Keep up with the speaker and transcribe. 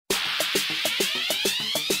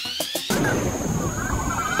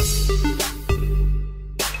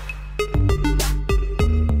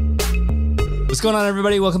What's going on,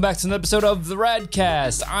 everybody? Welcome back to another episode of the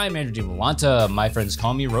RADcast. I'm Andrew DiMolanta. My friends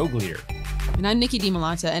call me Rogue Leader. And I'm Nikki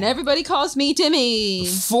DiMolanta, and everybody calls me Dimmy.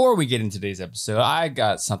 Before we get into today's episode, I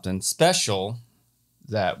got something special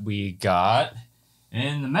that we got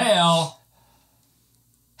in the mail.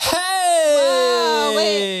 Hey! Wow,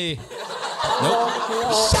 wait. Nope.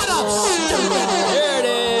 Shut up! There it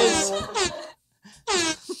is. It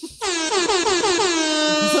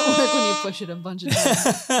doesn't work when you push it a bunch of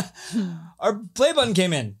times. Our play button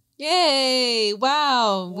came in. Yay!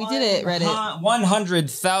 Wow, we did it, Reddit.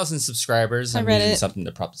 100,000 subscribers. I'm using something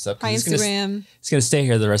to prop this up. Hi, Instagram. It's going to stay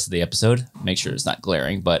here the rest of the episode. Make sure it's not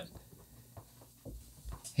glaring, but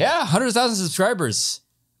yeah, 100,000 subscribers.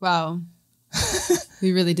 Wow.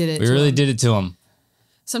 We really did it. We really did it to them.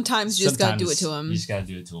 Sometimes you just got to do it to them. You just got to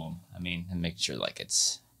do it to them. I mean, and make sure like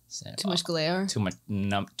it's too much glare. Too much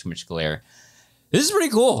glare. This is pretty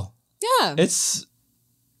cool. Yeah. It's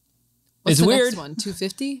the weird. Next one,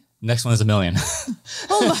 250. Next one is 1 million.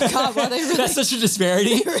 Oh my God! Wow, they really that's such a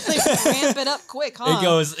disparity. They really ramp it up quick, huh? It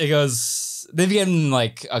goes. They've gotten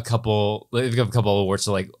like a couple. They've got a couple of awards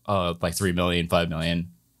to like 3 million, 5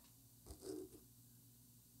 million.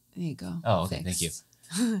 There you go. Oh, okay, thank you.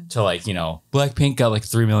 To like, you know, Blackpink got like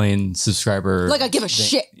 3 million subscriber. Like I give a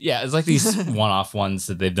shit. Yeah, it's like these one-off ones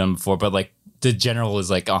that they've done before, but like the general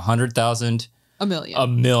is like 100,000, 1 million,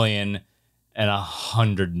 1 million, and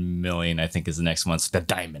 100 million. I think is the next one. It's the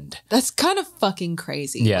diamond. That's kind of fucking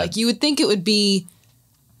crazy. Yeah, like you would think it would be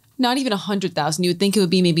not even 100,000. You would think it would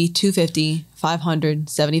be maybe 250, 500,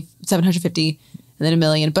 750. And then 1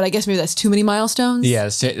 million, but I guess maybe that's too many milestones. Yeah,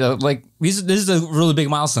 like this is a really big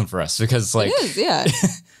milestone for us because like it is, yeah.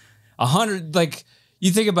 100, like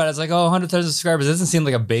you think about it, it's like 100,000 subscribers. It doesn't seem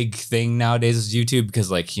like a big thing nowadays with YouTube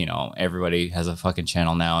because like, you know, everybody has a fucking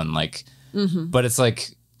channel now and like, but it's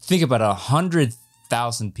like think about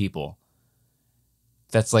 100,000 people.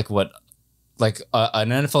 That's like what, like an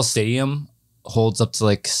NFL stadium holds up to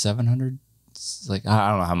like 700. Like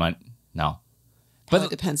I don't know how much. No. But it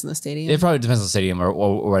depends on the stadium. It probably depends on the stadium or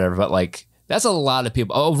whatever. But like, that's a lot of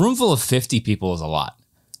people. A room full of 50 people is a lot.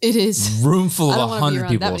 It is. Room full of 100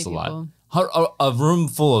 people is a lot. A room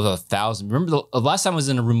full of 1,000. Remember the last time I was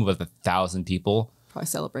in a room with 1,000 people? Probably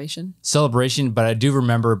Celebration. But I do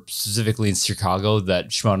remember specifically in Chicago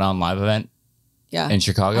that Schmodown live event. Yeah. In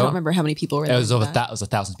Chicago. I don't remember how many people were there. It was over. It was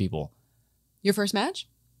 1,000 people. Your first match?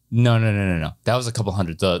 No. That was a couple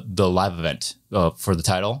hundred. The live event for the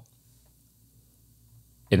title.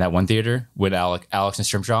 In that one theater with Alex and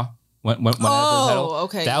Strimshaw went after the title.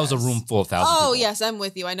 Okay. That was a room full of 1,000 people. Oh, yes, I'm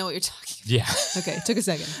with you. I know what you're talking about. Yeah. Okay, took a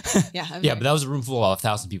second. Yeah. Yeah, but that was a room full of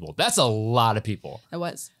 1,000 people. That's a lot of people. That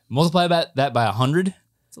was. Multiply that by 100.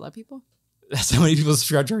 That's a lot of people. That's how many people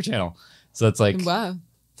subscribe to our channel. So it's like, wow.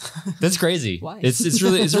 That's crazy. Why? It's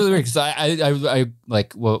really weird because I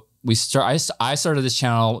like, well, I started this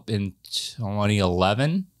channel in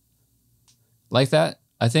 2011, like that,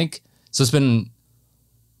 I think. So it's been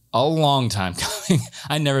a long time coming.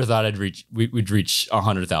 I never thought we'd reach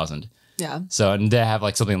 100,000. Yeah. So and to have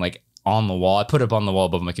like something like on the wall, I put it up on the wall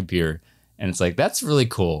above my computer, and it's like that's really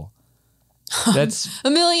cool. That's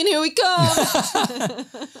 1 million. Here we come.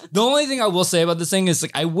 The only thing I will say about this thing is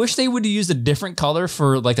like I wish they would use a different color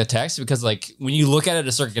for like the text because like when you look at it at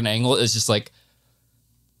a certain angle, it's just like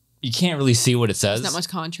you can't really see what it says. There's not much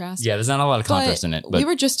contrast. Yeah, there's not a lot of contrast in it. But we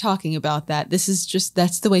were just talking about that.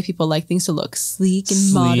 That's the way people like things to look. Sleek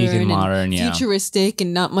and modern, yeah. Futuristic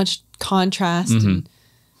and not much contrast. And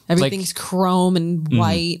everything's like, chrome and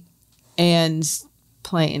white and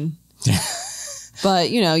plain.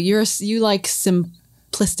 But, you know, you like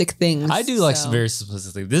simplistic things. I do like very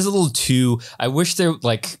simplistic things. This is a little too... I wish they're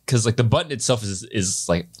like... Because like the button itself is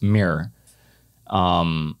like mirror.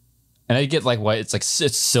 And I get like why it's like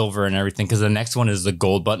it's silver and everything because the next one is the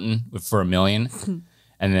gold button for 1 million,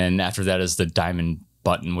 and then after that is the diamond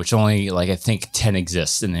button, which only like I think 10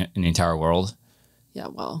 exists in the entire world. Yeah,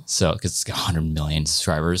 well, so because it's got 100 million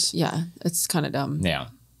subscribers. Yeah, it's kind of dumb. Yeah,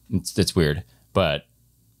 it's weird, but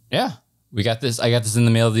yeah, we got this. I got this in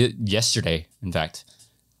the mail yesterday. In fact,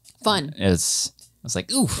 fun. I was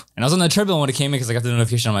like, oof, and I was on the treadmill when it came in because I got the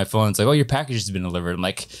notification on my phone. It's like, oh, your package has been delivered. I'm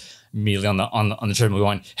like. Immediately on the treadmill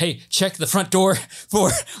going, hey, check the front door for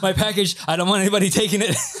my package. I don't want anybody taking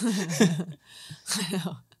it. I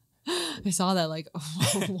know. I saw that like,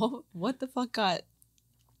 what the fuck got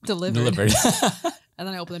delivered? And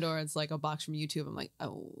then I open the door and it's like a box from YouTube. I'm like,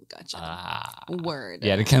 oh, gotcha. Word.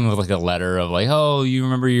 Yeah, it came with like a letter of like, oh, you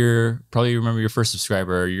remember your first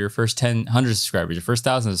subscriber, your first 100 subscribers, your first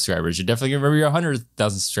 1,000 subscribers. You're definitely gonna remember your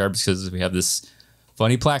 100,000 subscribers because we have this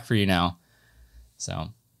funny plaque for you now. So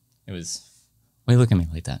it was. Why are you looking at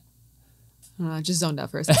me like that? I just zoned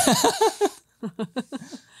out for a second.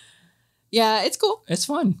 Yeah, it's cool. It's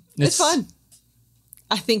fun. It's fun.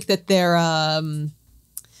 I think that they're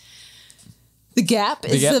the gap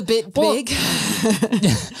is a bit big.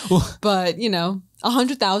 But, you know,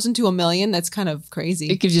 100,000 to 1 million, that's kind of crazy.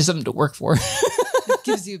 It gives you something to work for. It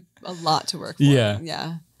gives you a lot to work for. Yeah.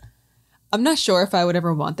 Yeah. I'm not sure if I would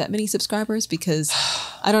ever want that many subscribers because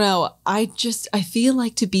I don't know. I feel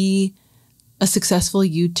like to be a successful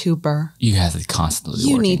YouTuber, you have to constantly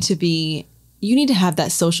working. You need to have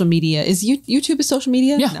that social media. Is YouTube a social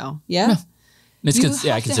media? Yeah. No. Yeah. No. It's you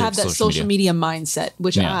I have to consider have that social media mindset,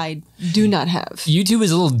 which I do not have. YouTube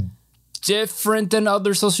is a little different than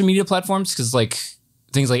other social media platforms because like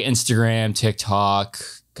things like Instagram, TikTok,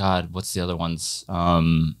 God, what's the other ones?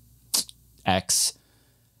 X,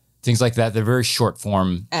 things like that. They're very short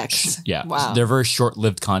form. X. Yeah. Wow. They're very short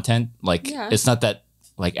lived content. Like it's not that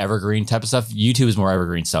like evergreen type of stuff. YouTube is more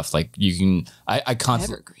evergreen stuff. Like you can, I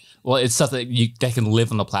constantly. Evergreen. Well, it's stuff that that can live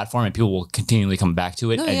on the platform and people will continually come back to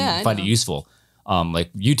it and find it useful.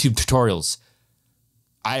 Like YouTube tutorials.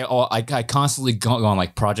 I constantly go on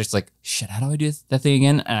like projects like, shit, how do I do that thing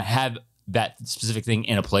again? And I have that specific thing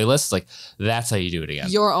in a playlist. Like that's how you do it again.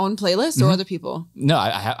 Your own playlist or other people? No,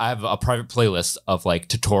 I have a private playlist of like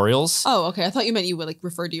tutorials. Oh, okay. I thought you meant you would like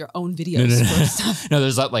refer to your own videos. No. No,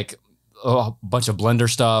 there's like a bunch of Blender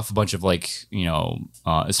stuff, a bunch of like, you know,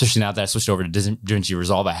 especially now that I switched over to DaVinci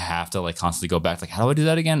Resolve, I have to like constantly go back. Like, how do I do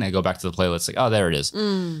that again? I go back to the playlist. Like, oh, there it is.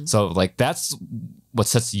 So like, that's what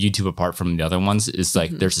sets YouTube apart from the other ones is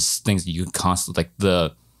like, there's just things that you can constantly, like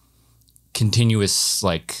the continuous,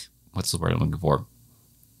 like, what's the word I'm looking for?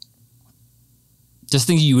 Just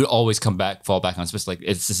things you would always fall back on. Especially like,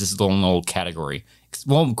 it's just this little old category. It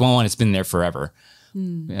won't go on. It's been there forever.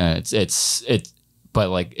 But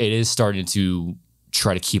like it is starting to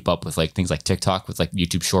try to keep up with like things like TikTok with like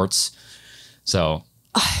YouTube Shorts. So,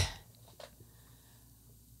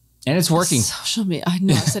 and it's working. Social media. I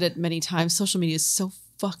know I've said it many times. Social media is so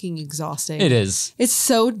fucking exhausting. It is. It's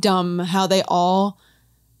so dumb how they all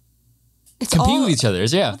compete with each other.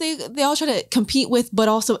 Yeah. They all try to compete with, but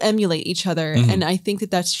also emulate each other. And I think that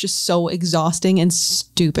that's just so exhausting and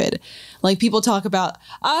stupid. Like people talk about,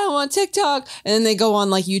 I don't want TikTok. And then they go on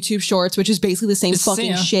like YouTube Shorts, which is basically the same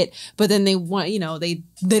fucking shit. But then they want, you know, they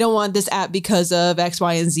don't want this app because of X,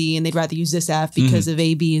 Y, and Z. And they'd rather use this app because of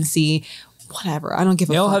A, B, and C. Whatever. I don't give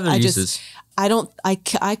a fuck. They all have their uses.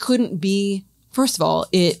 I couldn't be, first of all,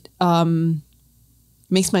 it,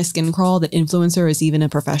 makes my skin crawl that influencer is even a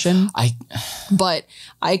profession. But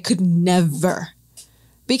I could never,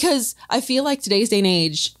 because I feel like today's day and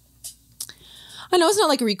age, I know it's not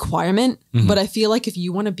like a requirement, but I feel like if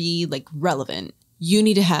you want to be like relevant, you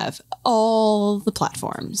need to have all the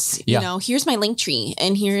platforms. You know, here's my link tree,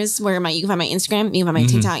 and here's where you can find my Instagram, you can find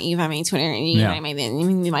my TikTok, you can find my Twitter, and you can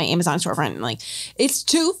find my Amazon storefront. And like, it's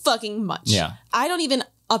too fucking much. Yeah. I don't even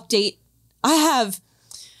update. I have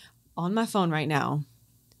on my phone right now,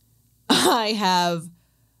 I have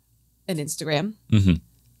an Instagram.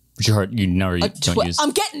 Which you don't use.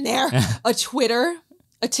 I'm getting there. A Twitter,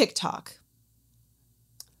 a TikTok.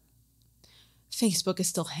 Facebook is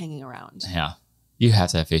still hanging around. Yeah. You have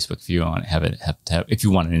to have Facebook if you want to have it. If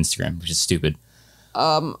you want an Instagram, which is stupid.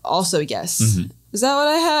 Also, yes. Is that what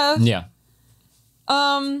I have? Yeah.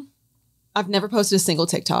 I've never posted a single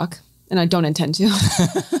TikTok, and I don't intend to.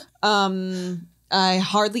 I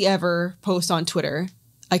hardly ever post on Twitter.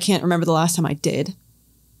 I can't remember the last time I did.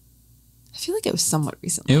 I feel like it was somewhat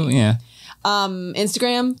recently. Yeah.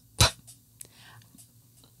 Instagram.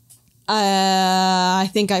 I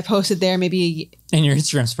think I posted there maybe. And your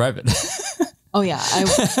Instagram's private. Oh yeah,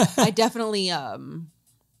 I definitely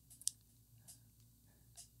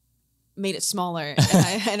made it smaller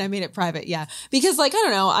and I made it private. Yeah, because like I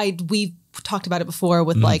don't know, we talked about it before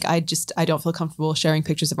with like I don't feel comfortable sharing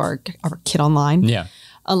pictures of our kid online. Yeah,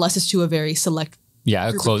 unless it's to a very select. Yeah,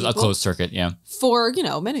 a closed circuit. Yeah, for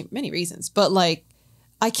many reasons, but like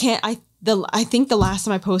I can't. I think the last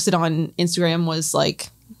time I posted on Instagram was like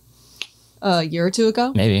a year or two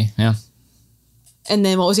ago. Maybe, yeah. And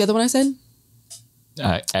then what was the other one I said?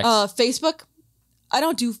 X. Facebook. I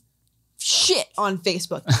don't do shit on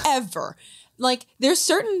Facebook ever. Like there's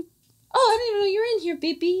certain. Oh, I didn't know you're in here,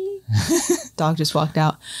 baby. Dog just walked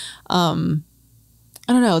out. I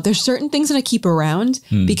don't know. There's certain things that I keep around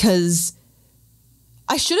because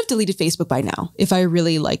I should have deleted Facebook by now if I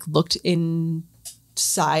really like looked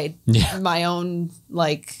inside my own,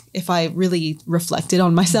 like if I really reflected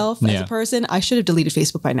on myself as a person, I should have deleted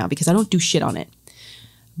Facebook by now because I don't do shit on it.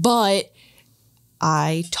 But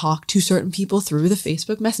I talk to certain people through the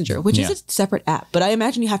Facebook Messenger, which is a separate app. But I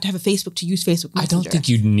imagine you have to have a Facebook to use Facebook Messenger. I don't think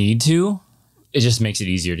you need to. it just makes it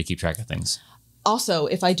easier to keep track of things. Also,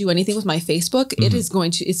 if I do anything with my Facebook,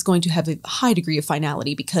 it's going to have a high degree of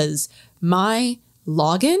finality because my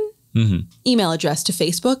login email address to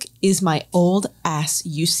Facebook is my old ass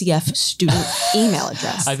UCF student email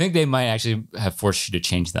address. I think they might actually have forced you to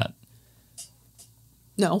change that.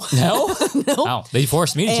 No. No? No. Oh, they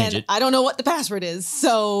forced me to change it. I don't know what the password is.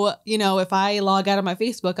 So, you know, if I log out of my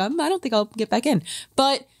Facebook, I don't think I'll get back in.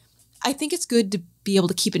 But I think it's good to be able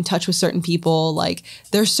to keep in touch with certain people. Like,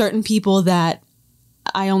 there's certain people that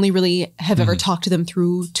I only really have ever talked to them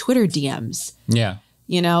through Twitter DMs. Yeah.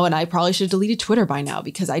 You know, and I probably should have deleted Twitter by now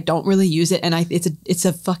because I don't really use it. And it's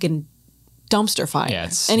a fucking dumpster fire. Yeah,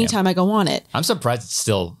 anytime I go on it. I'm surprised it's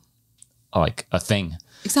still like a thing.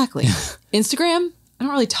 Exactly. Instagram, I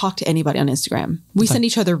don't really talk to anybody on Instagram. We send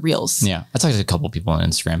each other reels. Yeah. I talk to a couple people on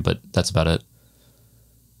Instagram, but that's about it.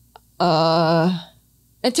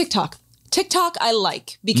 And TikTok. TikTok I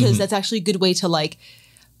like because that's actually a good way to like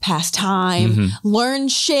pass time, learn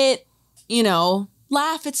shit, you know,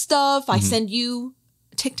 laugh at stuff. I send you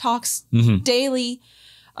TikToks daily.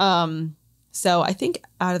 So I think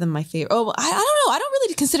out of them, my favorite. Oh, I don't know. I don't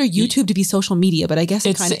really consider YouTube to be social media, but I guess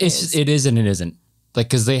it kind of is. It is and it isn't. Like,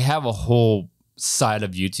 because they have a whole side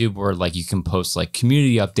of YouTube where like you can post like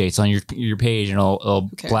community updates on your page and it'll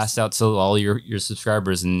blast out to all your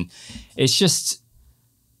subscribers, and it's just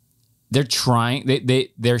they're trying.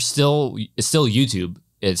 It's still YouTube.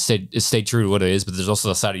 It's stay true to what it is, but there's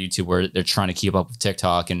also a side of YouTube where they're trying to keep up with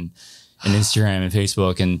TikTok and Instagram and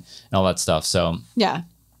Facebook and all that stuff. So yeah,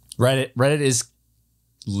 Reddit is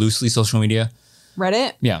loosely social media.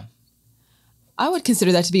 Reddit? Yeah. I would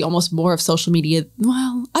consider that to be almost more of social media.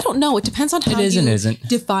 Well, I don't know. It depends on how you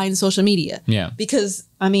define social media. Yeah. Because,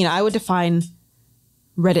 I mean, I would define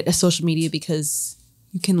Reddit as social media because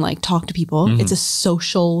you can like talk to people. It's a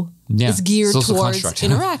social, it's geared towards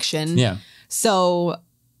interaction. Yeah. So,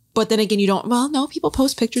 but then again, people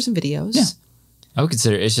post pictures and videos. Yeah. I would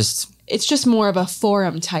consider it's just more of a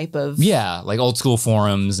forum type of. Yeah. Like old school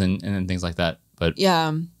forums and things like that. But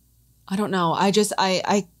yeah, I don't know.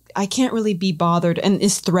 I can't really be bothered. And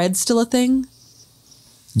is Thread still a thing?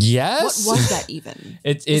 Yes. What was that even?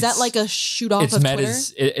 Is that like a shoot off of Twitter?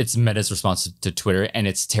 It's Meta's response to Twitter, and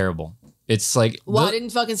it's terrible. It's like, well, I didn't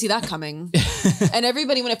fucking see that coming. And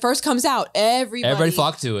everybody, when it first comes out, everybody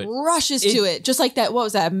flocked to it, rushes to it, just like that. What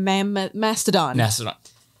was that? Mastodon.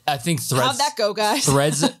 I think Threads. How'd that go, guys?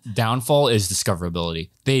 Threads' downfall is discoverability.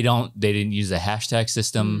 They didn't use a hashtag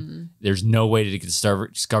system. There's no way to get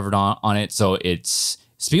discovered on it. So it's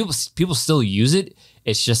people still use it.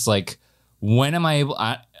 It's just like, when am I able?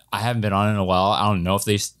 I haven't been on it in a while. I don't know if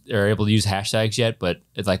they are able to use hashtags yet, but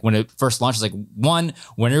it's like when it first launched, it's like, 1,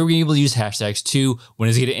 when are we able to use hashtags? 2, when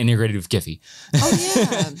is it get integrated with Giphy? Oh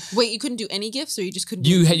yeah. Wait, you couldn't do any GIFs, or you just couldn't?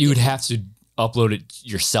 You would have to upload it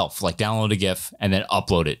yourself, like download a GIF and then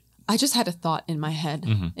upload it. I just had a thought in my head,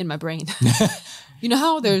 in my brain. You know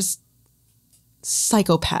how there's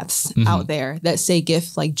psychopaths out there that say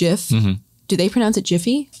GIF like GIF? Do they pronounce it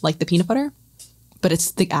Jiffy, like the peanut butter? But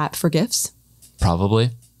it's the app for GIFs? Probably.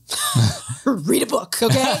 Read a book,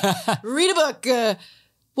 okay? Read a book. Well,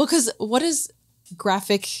 because what is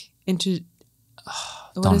graphic into...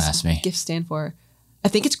 Don't ask me. GIF stand for? I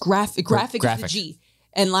think it's graphic with a G.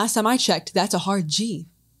 And last time I checked, that's a hard G.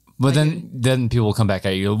 But then people will come back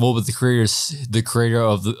at you. Well, but the creator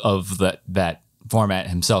of that format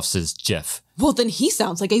himself says GIF. Well, then he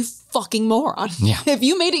sounds like a fucking moron. Yeah. If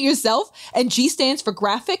you made it yourself and G stands for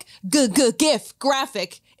graphic, GIF,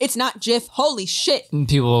 graphic, it's not GIF. Holy shit. And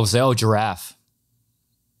people will say, oh, giraffe.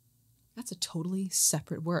 That's a totally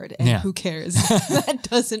separate word. And who cares? That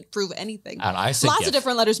doesn't prove anything. I say Lots GIF. of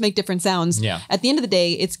different letters make different sounds. Yeah. At the end of the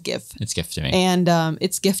day, it's GIF. It's GIF to me. And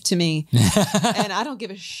it's GIF to me. And I don't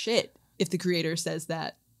give a shit if the creator says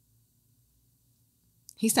that.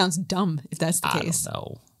 He sounds dumb if that's the case. I don't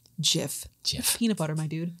know. GIF. Peanut butter, my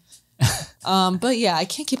dude. But yeah, I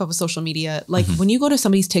can't keep up with social media. Like when you go to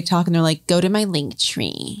somebody's TikTok and they're like, go to my link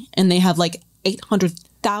tree, and they have like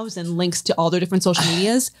 800,000 links to all their different social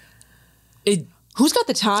medias. Who's got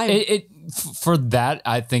the time? For that,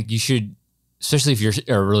 I think you should, especially if you're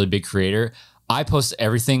a really big creator. I post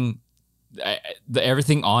everything.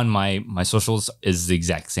 Everything on my socials is the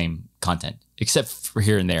exact same content, except for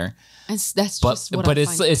here and there. That's just what I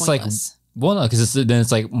find it's like, pointless. well, no, because then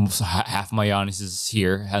it's like half of my audience is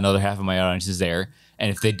here, another half of my audience is there, and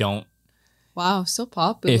if they don't, wow, so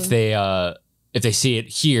popular. If they see it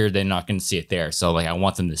here, they're not going to see it there. So like, I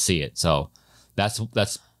want them to see it. So that's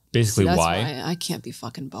basically why I can't be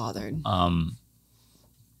fucking bothered.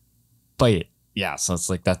 But yeah, so it's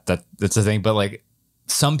like that's the thing. But like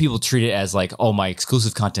some people treat it as like, oh, my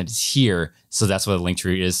exclusive content is here. So that's what a link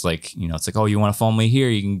tree is like. You know, it's like, oh, you want to follow me here?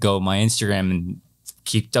 You can go my Instagram and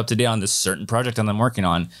keep up to date on this certain project that I'm working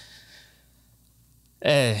on.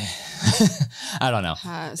 I don't know.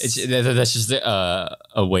 That's just a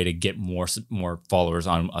way to get more followers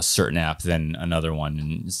on a certain app than another one.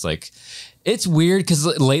 And it's like, it's weird because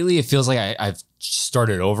lately it feels like I've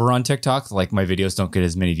started over on TikTok. Like my videos don't get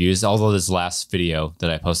as many views. Although this last video that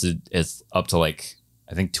I posted is up to like,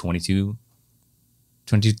 I think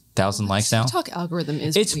 22,000 likes now. TikTok algorithm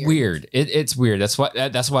is it's weird. It's weird. That's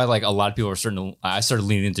why like a lot of people are I started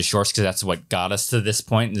leaning into shorts because that's what got us to this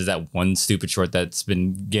point. Is that one stupid short that's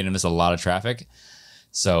been getting us a lot of traffic.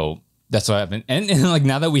 So that's what I've been. And like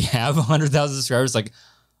now that we have 100,000 subscribers, like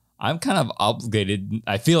I'm kind of obligated.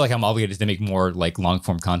 I feel like I'm obligated to make more like long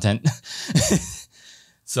form content.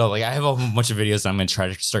 So like I have a bunch of videos that I'm going to try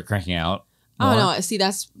to start cranking out. I don't know. See,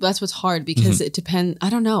 that's what's hard because it depends.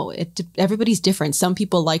 I don't know. Everybody's different. Some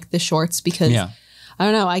people like the shorts because I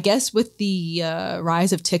don't know. I guess with the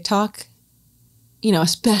rise of TikTok, you know,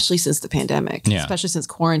 especially since the pandemic, especially since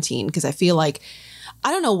quarantine, because I feel like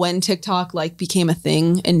I don't know when TikTok like became a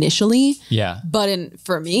thing initially. Yeah. But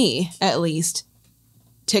for me, at least,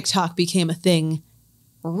 TikTok became a thing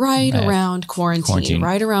right around quarantine,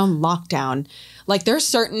 right around lockdown. Like there's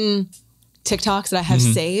certain TikToks that I have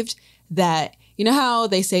saved that, you know how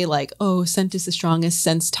they say like, oh, scent is the strongest,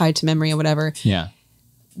 sense tied to memory or whatever. Yeah.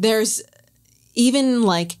 There's even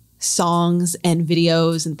like songs and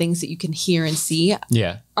videos and things that you can hear and see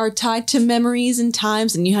are tied to memories and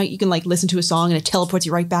times. And you can like listen to a song and it teleports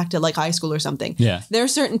you right back to like high school or something. Yeah. There are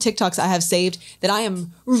certain TikToks I have saved that I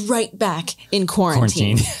am right back in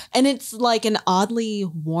quarantine. And it's like an oddly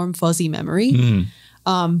warm, fuzzy memory.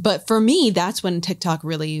 But for me, that's when TikTok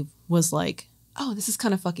really was like, oh, this is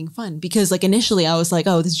kind of fucking fun. Because like initially I was like,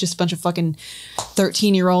 oh, this is just a bunch of fucking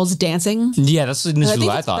 13-year-olds dancing. Yeah, that's initially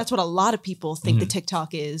what I thought. That's what a lot of people think the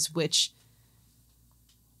TikTok is, which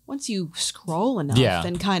once you scroll enough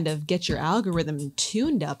and kind of get your algorithm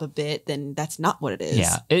tuned up a bit, then that's not what it is.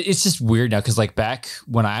 Yeah, it's just weird now because like back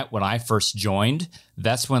when I first joined,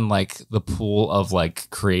 that's when like the pool of like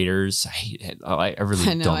creators, I hate it. I really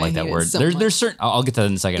don't like that word. There's certain, I'll get to that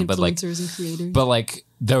in a second, but like influencers and creators. But like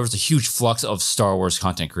there was a huge flux of Star Wars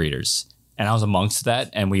content creators, and I was amongst that,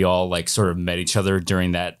 and we all like sort of met each other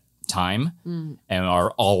during that time, and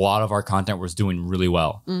a lot of our content was doing really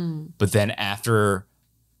well. But then after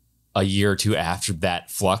a year or two after that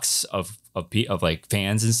flux of like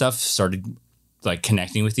fans and stuff started like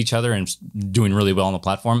connecting with each other and doing really well on the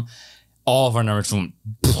platform, all of our numbers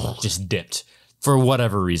just dipped for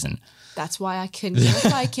whatever reason. That's why I can't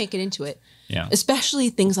get into it. Yeah. Especially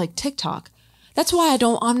things like TikTok. That's why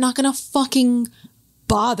I'm not going to fucking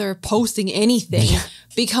bother posting anything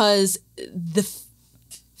because the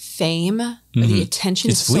fame or the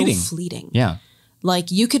attention is fleeting. So fleeting. Yeah. Like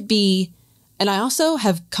you could be, and I also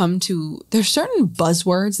have come to, there's certain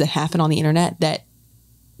buzzwords that happen on the internet that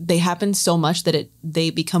they happen so much that they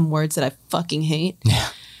become words that I fucking hate. Yeah.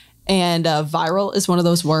 And viral is one of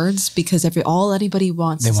those words because anybody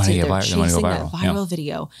wants is to go chasing that viral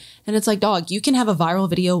video. And it's like, dog, you can have a viral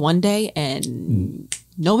video one day and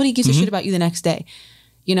nobody gives a shit about you the next day.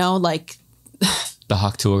 You know, like the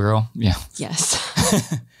Hawk Tool girl. Yeah.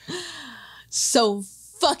 Yes. So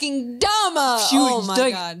fucking dumb. Oh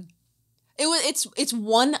my God. It's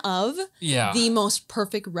one of the most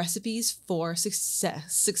perfect recipes for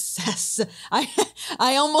success.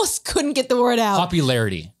 I almost couldn't get the word out.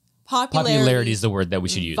 Popularity is the word that we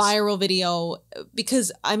should use. Viral video,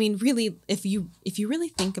 because I mean, really, if you really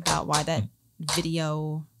think about why that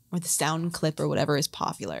video or the sound clip or whatever is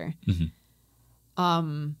popular,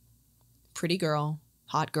 pretty girl,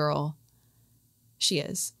 hot girl, she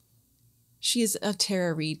is of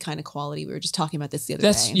Tara Reid kind of quality. We were just talking about this the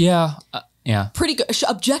other day. Yeah. Pretty good.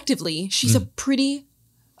 Objectively, she's a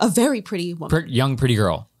very pretty woman. Young, pretty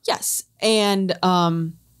girl. Yes. And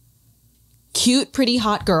cute, pretty,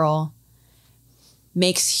 hot girl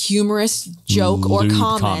makes humorous joke or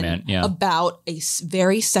comment about a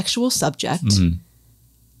very sexual subject.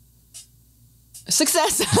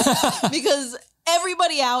 Success. Because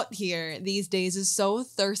everybody out here these days is so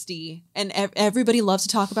thirsty and everybody loves to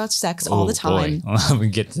talk about sex all the time. We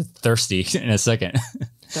get to thirsty in a second.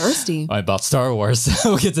 Thirsty? About Star Wars.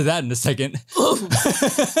 We'll get to that in a second.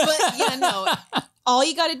 But yeah, no. All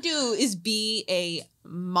you got to do is be a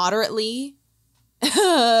moderately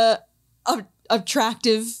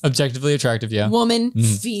objectively attractive, woman,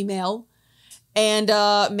 female, and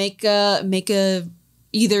make a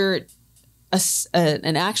either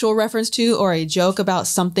an actual reference to or a joke about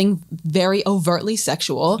something very overtly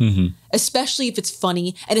sexual, especially if it's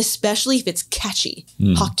funny and especially if it's catchy.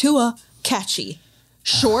 Haktua, catchy,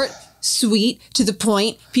 short, sweet, to the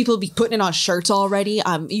point. People be putting it on shirts already.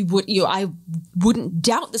 I wouldn't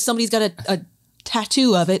doubt that somebody's got a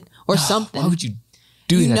tattoo of it or something. Why would you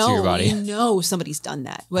do that to your body? You know somebody's done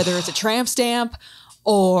that. Whether it's a tramp stamp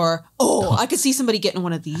or, I could see somebody getting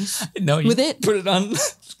one of these with it. Put it on,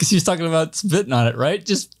 because she was talking about spitting on it, right?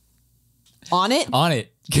 Just on it? On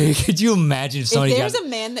it. Could you imagine if somebody there's a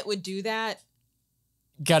man that would do that,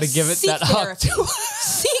 got to give it that therapy.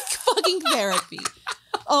 Seek fucking therapy.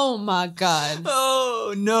 Oh my God.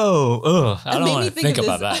 Oh no. Ugh, I don't want to think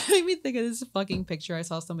about that. It made me think of this fucking picture I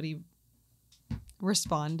saw somebody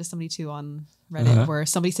respond to somebody too on Reddit where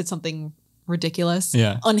somebody said something ridiculous,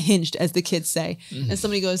 unhinged, as the kids say, and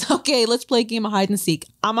somebody goes, okay, let's play a game of hide and seek.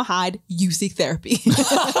 I'm a hide, you seek therapy.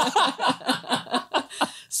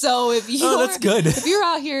 So if that's good. If you're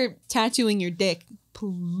out here tattooing your dick,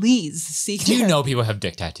 please seek therapy. Do you know people have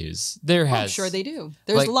dick tattoos? I'm sure they do.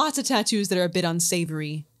 There's lots of tattoos that are a bit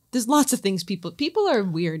unsavory. There's lots of things people are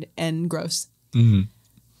weird and gross.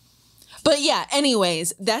 But yeah,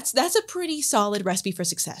 anyways, that's a pretty solid recipe for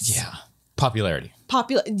success. Yeah. Popularity.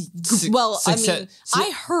 Well, success.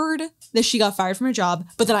 I heard that she got fired from her job,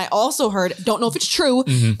 but then I also heard, don't know if it's true,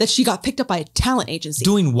 that she got picked up by a talent agency.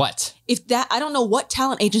 Doing what? I don't know what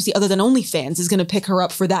talent agency other than OnlyFans is going to pick her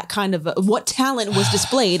up for that kind of, what talent was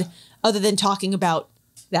displayed other than talking about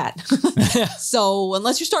that. So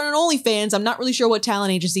unless you're starting on OnlyFans, I'm not really sure what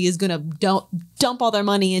talent agency is going to dump all their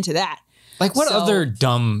money into that. Like what other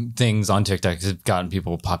dumb things on TikTok have gotten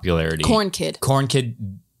people popularity? Corn Kid.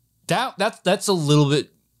 That's a little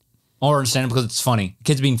bit more understandable because it's funny.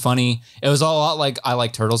 Kids being funny. It was a lot like I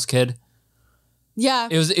Like Turtles Kid. Yeah.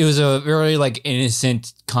 It was a very like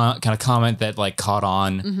innocent kind of comment that like caught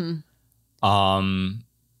on.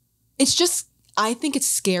 It's just, I think it's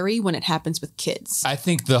scary when it happens with kids. I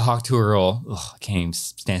think the Hawk Tour girl, I can't even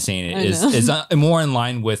stand saying it, is more in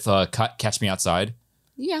line with Catch Me Outside.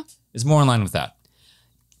 Yeah. It's more in line with that.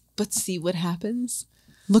 But see what happens?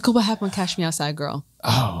 Look at what happened with Catch Me Outside girl.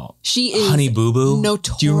 Oh. She is Honey Boo Boo.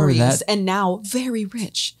 Notorious. Do you remember that? And now very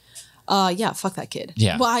rich. Yeah, fuck that kid.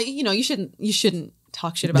 Yeah. Well, you shouldn't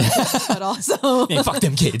talk shit about kids, but also fuck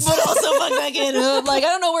them kids. But also fuck that kid. Like I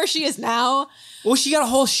don't know where she is now. Well, she got a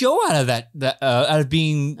whole show out of that out of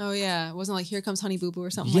being. Oh yeah, it wasn't like Here Comes Honey Boo Boo or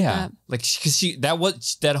something like that. Like because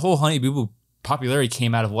that whole Honey Boo Boo popularity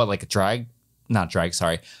came out of what, like a drag. Not drag,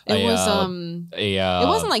 sorry. It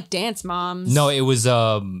wasn't like Dance Moms. No, it was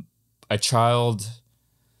a child.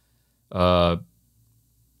 Oh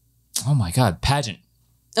my God, pageant.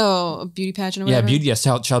 Oh, a beauty pageant or whatever? Yeah,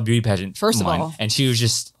 child beauty pageant. First of all. And she was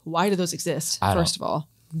just... Why do those exist, first of all?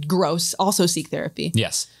 Gross. Also seek therapy.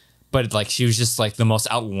 Yes. But like she was just like the most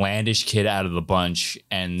outlandish kid out of the bunch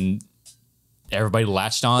and everybody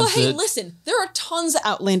latched on to it. Hey, listen, there are tons of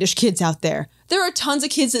outlandish kids out there. There are tons of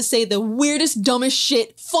kids that say the weirdest, dumbest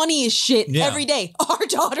shit, funniest shit every day. Our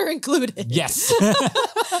daughter included. Yes. It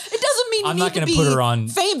doesn't mean we need to be put her on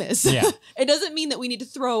famous. Yeah. It doesn't mean that we need to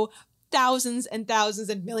throw thousands and thousands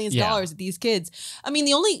and millions of dollars at these kids. I mean,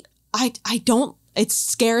 it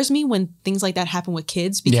scares me when things like that happen with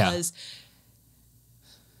kids because,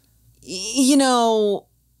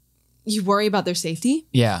 you worry about their safety.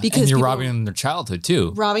 Yeah, because and you're robbing them of their childhood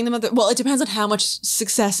too. Robbing them of well, it depends on how much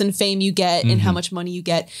success and fame you get and how much money you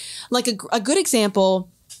get. Like a good example,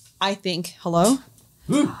 I think, hello?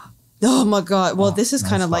 Oh my God. Well, this is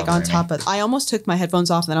kind of like on top of, I almost took my headphones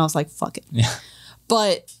off and then I was like, fuck it. Yeah.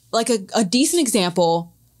 But like a decent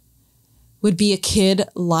example would be a kid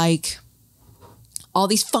like all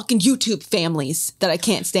these fucking YouTube families that I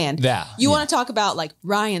can't stand. Yeah. You want to talk about like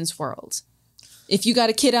Ryan's World. If you got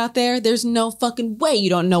a kid out there, there's no fucking way you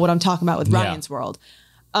don't know what I'm talking about with Ryan's World.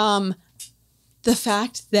 The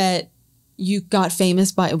fact that you got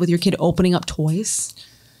famous with your kid opening up toys.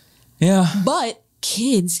 Yeah. But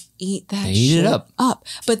kids eat that shit up.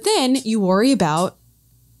 But then you worry about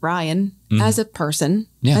Ryan as a person,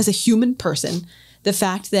 as a human person. The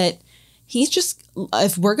fact that he's just,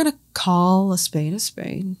 if we're going to call a spade,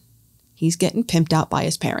 he's getting pimped out by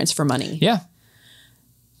his parents for money. Yeah.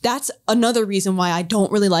 That's another reason why I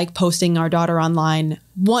don't really like posting our daughter online.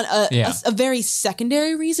 A very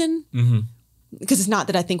secondary reason. Because it's not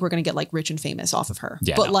that I think we're going to get like rich and famous off of her.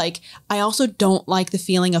 Yeah, but like, I also don't like the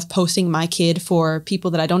feeling of posting my kid for people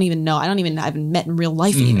that I don't even know. I haven't met in real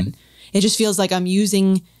life even. It just feels like I'm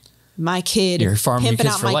using my kid, pimping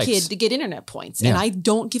out my kid to get internet points. And I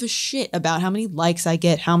don't give a shit about how many likes I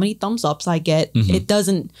get, how many thumbs ups I get. It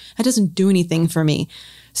doesn't do anything for me.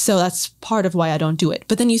 So that's part of why I don't do it.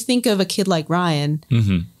 But then you think of a kid like Ryan,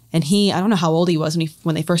 and I don't know how old he was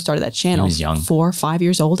when they first started that channel. He was young. 4 or 5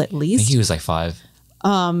 years old at least. I think he was like 5.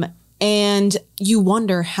 And you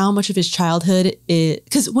wonder how much of his childhood is,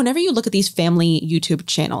 because whenever you look at these family YouTube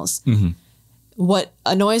channels, what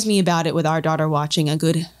annoys me about it with our daughter watching a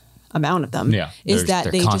good amount of them is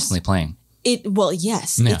that they're constantly playing. Well,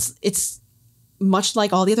 yes, it's much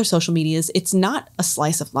like all the other social medias. It's not a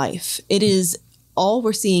slice of life. It is, all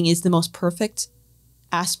we're seeing is the most perfect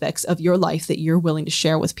aspects of your life that you're willing to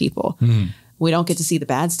share with people. We don't get to see the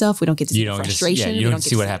bad stuff. We don't get to see the frustration. You don't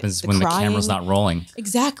see what happens when the camera's not rolling.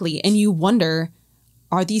 Exactly. And you wonder,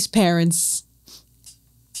 are these parents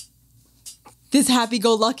this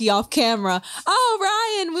happy-go-lucky off camera?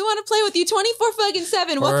 Oh, Ryan, we want to play with you 24/7. What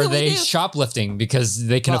can we do? Or are they shoplifting because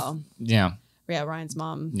they can... Yeah, Ryan's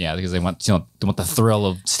mom. Yeah, because they want the thrill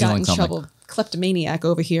of stealing something. Trouble. Kleptomaniac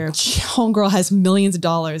over here. Homegirl has millions of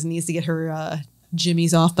dollars and needs to get her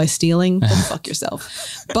jimmies off by stealing. Go fuck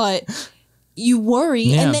yourself. But... you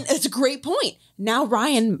worry, and then it's a great point. Now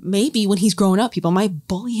Ryan, maybe when he's grown up, people might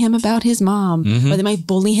bully him about his mom, or they might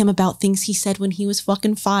bully him about things he said when he was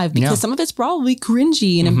fucking 5, because some of it's probably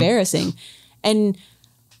cringy and embarrassing. And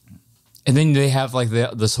then they have like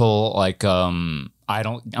this whole like I'm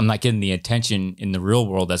not getting the attention in the real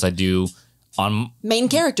world as I do on main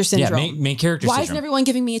character syndrome. Yeah, main character syndrome. Why isn't everyone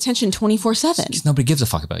giving me attention 24/7? Because nobody gives a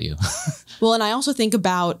fuck about you. Well, and I also think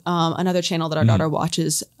about another channel that our daughter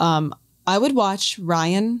watches. I would watch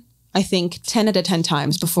Ryan, I think, 10 out of 10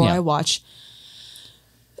 times before I watch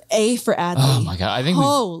A for Adley. Oh my God. I think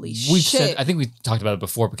we've said, I think we talked about it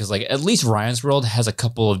before, because like at least Ryan's World has a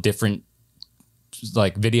couple of different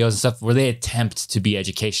like videos and stuff where they attempt to be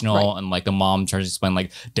educational, and like the mom tries to explain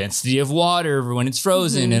like density of water when it's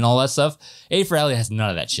frozen and all that stuff. A for Adley has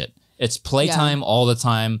none of that shit. It's playtime all the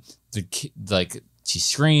time. Like she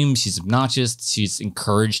screams, she's obnoxious, she's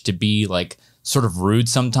encouraged to be like sort of rude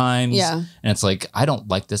sometimes. Yeah. And it's like, I don't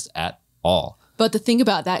like this at all. But the thing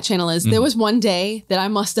about that channel is there was one day that I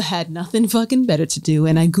must have had nothing fucking better to do,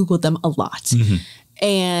 and I Googled them a lot.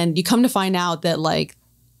 And you come to find out that like,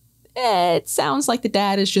 it sounds like the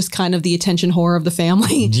dad is just kind of the attention whore of the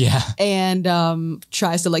family. Yeah. And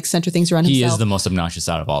tries to like center things around himself. He is the most obnoxious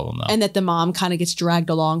out of all of them, though. And that the mom kind of gets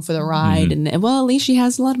dragged along for the ride. And well, at least she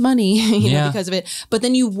has a lot of money, you know, because of it. But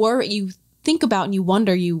then you think about and you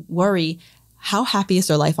wonder, you worry, how happy is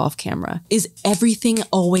their life off camera? Is everything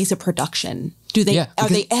always a production? Are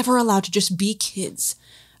they ever allowed to just be kids?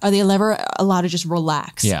 Are they ever allowed to just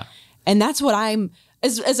relax? Yeah. And that's what I'm,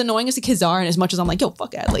 as annoying as the kids are, and as much as I'm like, yo,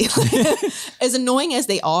 fuck Adley, as annoying as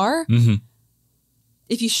they are,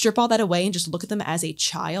 if you strip all that away and just look at them as a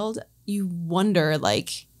child, you wonder,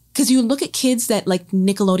 like, because you look at kids that like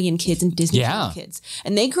Nickelodeon kids and Disney Channel kids,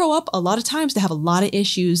 and they grow up a lot of times to have a lot of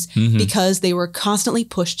issues because they were constantly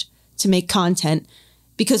pushed to make content,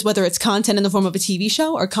 because whether it's content in the form of a TV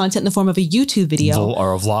show or content in the form of a YouTube video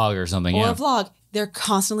or a vlog or something, or a vlog, they're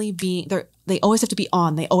constantly they always have to be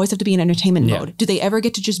on. They always have to be in entertainment mode. Do they ever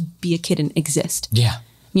get to just be a kid and exist? Yeah.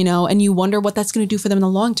 You know, and you wonder what that's going to do for them in the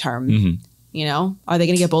long term. You know, are they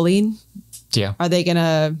going to get bullied? Yeah. Are they going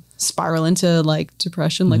to spiral into like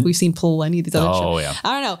depression like we've seen plenty of these other shows? Yeah.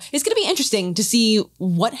 I don't know. It's going to be interesting to see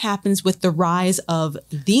what happens with the rise of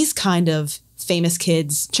these kind of famous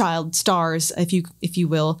kids, child stars, if you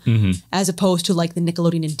will, as opposed to like the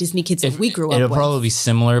Nickelodeon and Disney kids that we grew up with. It'll probably be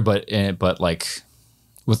similar, but like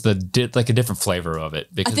with a different flavor of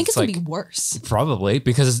it. Because I think it's gonna be worse. Probably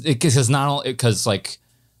because not only because like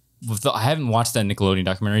I haven't watched that Nickelodeon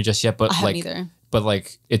documentary just yet, but I haven't either. But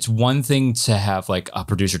like it's one thing to have like a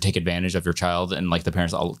producer take advantage of your child and like the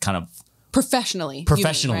parents all kind of professionally,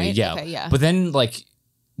 right? Yeah. Okay, yeah. But then like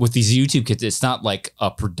with these YouTube kids, it's not like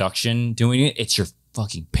a production doing it; it's your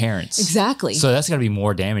fucking parents. Exactly. So that's got to be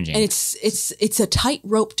more damaging. And it's a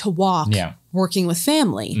tightrope to walk. Yeah. Working with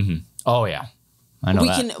family. Oh yeah, I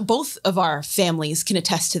know. Both of our families can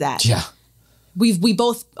attest to that. Yeah. We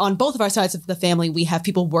both, on both of our sides of the family, we have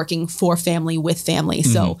people working for family with family.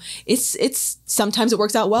 So it's sometimes it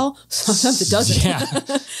works out well, sometimes it doesn't.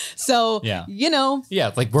 Yeah. So you know.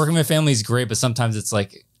 Yeah, like working with family is great, but sometimes it's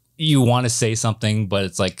like you want to say something, but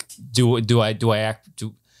it's like, do I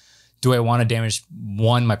want to damage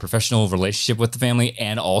my professional relationship with the family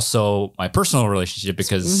and also my personal relationship,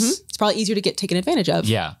 because it's probably easier to get taken advantage of.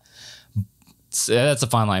 Yeah. That's a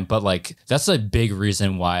fine line, but like that's a big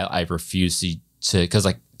reason why I refuse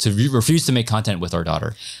to refuse to make content with our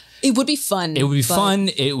daughter. It would be fun. It would be fun.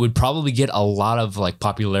 It would probably get a lot of like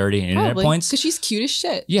popularity and internet points because she's cute as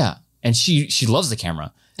shit. Yeah, and she loves the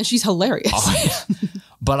camera and she's hilarious. Oh, yeah.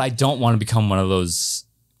 But I don't want to become one of those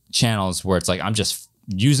channels where it's like I'm just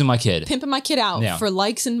using my kid. Pimping my kid out for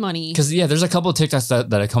likes and money. Because, there's a couple of TikToks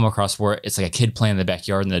that I come across where it's like a kid playing in the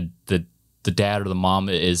backyard and the dad or the mom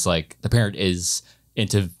is like, the parent is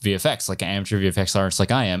into VFX, like an amateur VFX artist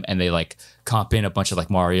like I am, and they like comp in a bunch of like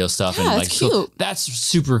Mario stuff. Yeah, and that's like cute. So that's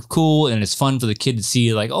super cool, and it's fun for the kid to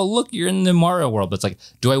see like, oh, look, you're in the Mario world. But it's like,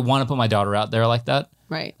 do I want to put my daughter out there like that?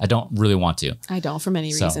 Right. I don't really want to. I don't, for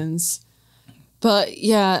many reasons. But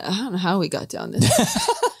yeah, I don't know how we got down this.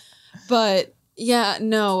 But yeah,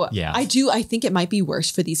 no, I do. I think it might be worse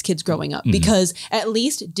for these kids growing up because at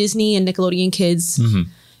least Disney and Nickelodeon kids,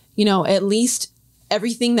 you know, at least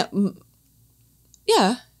everything that,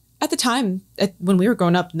 at the time, when we were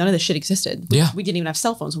growing up, none of this shit existed. We didn't even have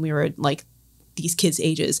cell phones when we were like these kids'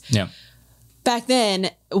 ages. Yeah. Back then,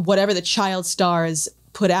 whatever the child stars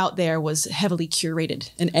put out there was heavily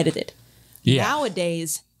curated and edited. Yeah.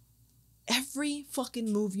 Nowadays, every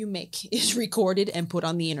fucking move you make is recorded and put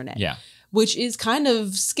on the internet. Yeah. Which is kind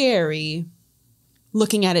of scary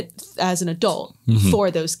looking at it as an adult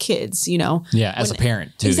for those kids, you know? Yeah, as a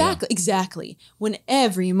parent too. Exactly. When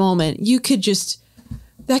every moment you could just,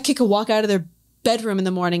 that kid could walk out of their bedroom in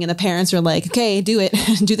the morning and the parents are like, okay, do it,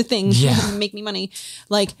 do the thing, make me money.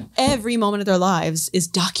 Like every moment of their lives is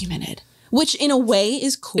documented, which in a way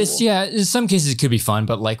is cool. In some cases it could be fun,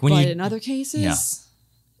 but like when in other cases,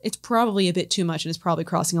 it's probably a bit too much and it's probably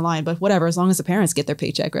crossing a line, but whatever, as long as the parents get their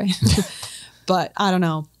paycheck, right? But I don't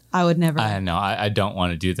know. I would never. I know. I don't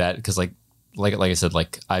want to do that because like I said,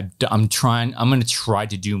 like I'm going to try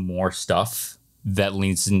to do more stuff that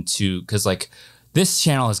leads into, because like this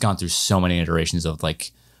channel has gone through so many iterations of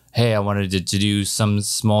like, hey, I wanted to do some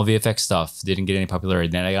small VFX stuff. Didn't get any popularity.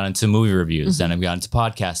 Then I got into movie reviews. Then I got into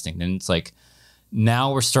podcasting. Then it's like,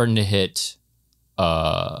 now we're starting to hit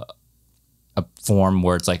a form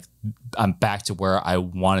where it's like, I'm back to where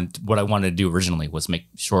what I wanted to do originally was make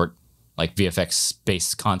short, like VFX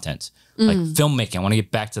based content, like filmmaking. I want to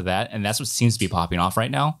get back to that. And that's what seems to be popping off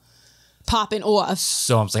right now. Popping off.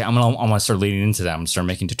 So I'm like, I'm gonna start leading into that. I'm gonna start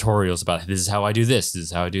making tutorials about this is how I do this. This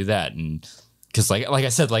is how I do that. And because like I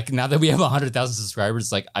said, like now that we have 100,000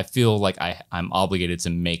 subscribers, like I feel like I'm obligated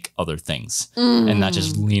to make other things and not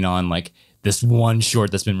just lean on like this one short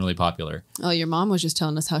that's been really popular. Oh, your mom was just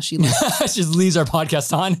telling us how she liked. She just leaves our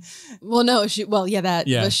podcast on. Well, no,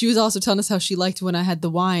 but she was also telling us how she liked when I had the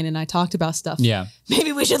wine and I talked about stuff. Yeah.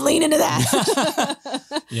 Maybe we should lean into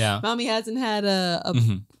that. Yeah. Mommy hasn't had a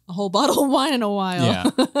whole bottle of wine in a while. Yeah.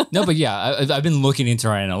 No, but I've been looking into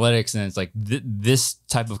our analytics and it's like this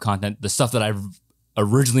type of content, the stuff that I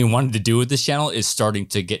originally wanted to do with this channel is starting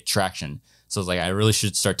to get traction. So it's like, I really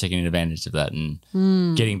should start taking advantage of that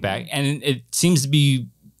and getting back. And it seems to be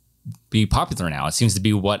popular now. It seems to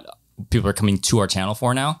be what people are coming to our channel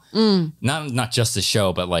for now. Not just the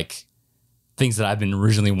show, but like things that I've been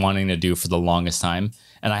originally wanting to do for the longest time.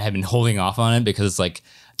 And I have been holding off on it because it's like,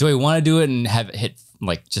 do I want to do it and have it hit,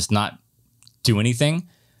 like just not do anything?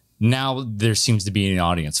 Now there seems to be an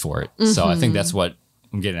audience for it. So I think that's what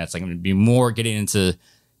I'm getting at. It's like I'm going to be more getting into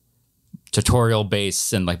tutorial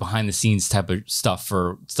based and like behind the scenes type of stuff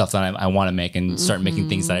for stuff that I want to make and start making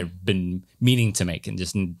things that I've been meaning to make and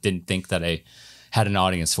just didn't think that I had an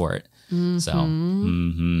audience for it. So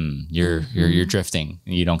you're drifting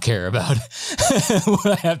and you don't care about what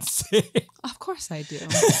I have to say. Of course I do.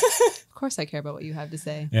 Of course I care about what you have to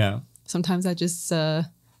say. Yeah. Sometimes I just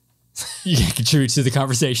you can contribute to the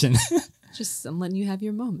conversation. I'm letting you have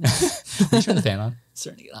your moment. Turn the fan on. It's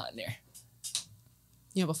starting to get hot in there.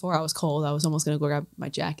 You know, before I was cold, I was almost going to go grab my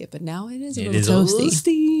jacket, but now it is a little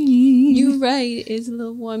toasty. You're right. It's a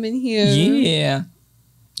little warm in here. Yeah.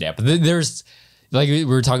 Yeah, but there's, like we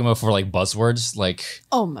were talking about before, like buzzwords, like...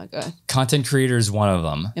 Oh my God. Content creator is one of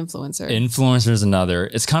them. Influencer is another.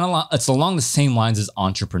 It's kind of it's along the same lines as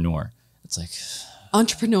entrepreneur. It's like...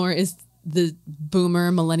 Entrepreneur is the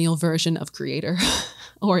boomer millennial version of creator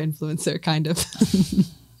or influencer, kind of.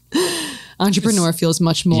 Entrepreneur feels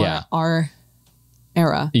much more our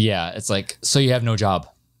era. Yeah, it's like, so you have no job,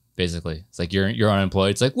 basically. It's like you're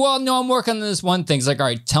unemployed. It's like, well, no, I'm working on this one thing. It's like, all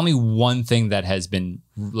right, tell me one thing that has been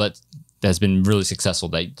really successful.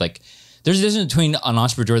 That like, there's a difference between an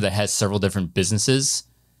entrepreneur that has several different businesses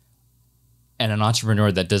and an entrepreneur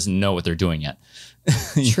that doesn't know what they're doing yet.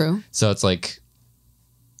 True. So it's like,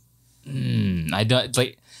 I'm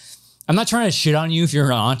not trying to shit on you if you're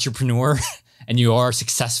an entrepreneur and you are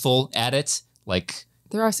successful at it. Like,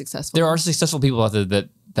 There are successful people out there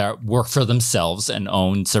that work for themselves and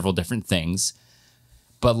own several different things.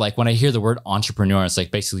 But like when I hear the word entrepreneur, it's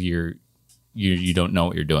like basically you don't know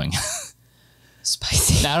what you're doing.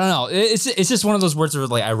 Spicy. I don't know. It's just one of those words where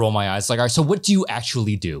like I roll my eyes. Like, all right, so what do you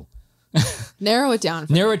actually do? Narrow it down.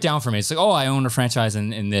 Narrow it down for me. It's like, oh, I own a franchise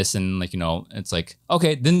in this, and like, you know, it's like,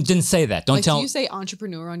 okay, then didn't say that. Don't tell. Do you say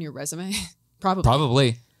entrepreneur on your resume? Probably.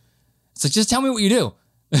 Probably. It's like, just tell me what you do.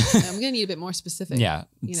 I'm gonna need a bit more specific. Yeah.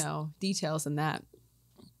 You know, details than that.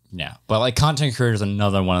 Yeah, but like content creator is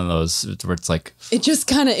another one of those where it's like it just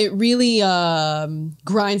kind of it really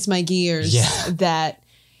grinds my gears. Yeah. That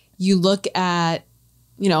you look at,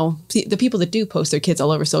 you know, the people that do post their kids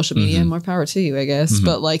all over social media, and more power to you, I guess.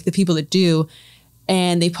 But like the people that do,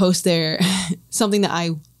 and they post their something that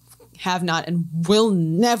I have not and will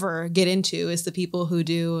never get into is the people who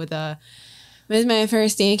do the. This is my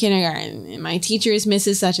first day of kindergarten, and my teacher is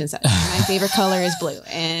Mrs. Such and Such. My favorite color is blue,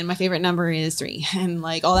 and my favorite number is 3, and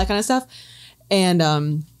like all that kind of stuff.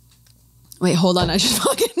 And wait, hold on, I just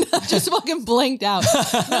fucking blanked out.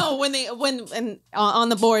 No, when on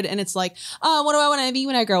the board, and it's like, what do I want to be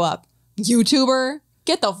when I grow up? YouTuber?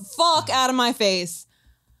 Get the fuck out of my face.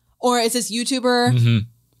 Or is this YouTuber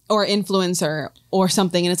or influencer or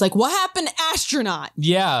something? And it's like, what happened to astronaut?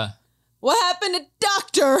 Yeah. What happened to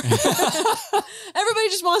doctor? Everybody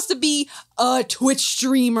just wants to be a Twitch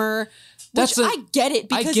streamer. I get it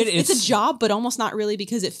because it's a job, but almost not really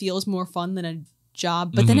because it feels more fun than a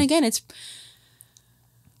job. But then again,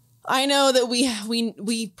 I know that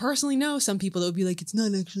we personally know some people that would be like, it's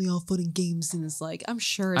not actually all fun and games, and it's like, I'm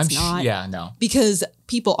sure it's not. Yeah, no. Because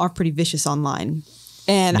people are pretty vicious online,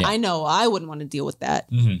 and I know I wouldn't want to deal with that.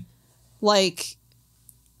 Like.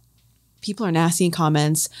 People are nasty in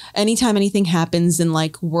comments. Anytime anything happens in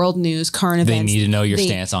like world news, current events, they need to know your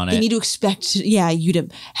stance on it. They need to expect, you to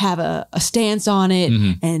have a stance on it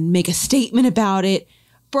and make a statement about it.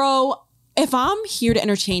 Bro, if I'm here to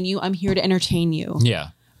entertain you, I'm here to entertain you. Yeah.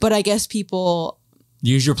 But I guess people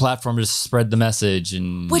use your platform to spread the message,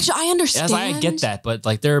 and which I understand. Yes, I get that, but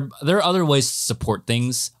like there are other ways to support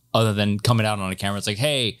things other than coming out on a camera. It's like,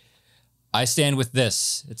 hey, I stand with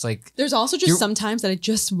this. It's like there's also just sometimes that I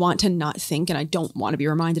just want to not think, and I don't want to be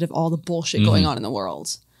reminded of all the bullshit going on in the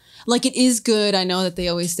world. Like it is good. I know that they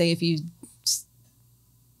always say if you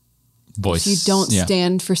don't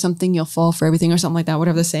stand for something, you'll fall for everything or something like that.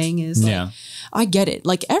 Whatever the saying is. Like, I get it.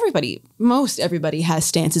 Like most everybody has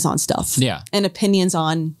stances on stuff. Yeah. And opinions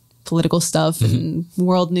on political stuff and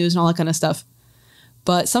world news and all that kind of stuff.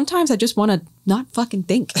 But sometimes I just want to not fucking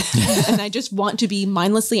think. And I just want to be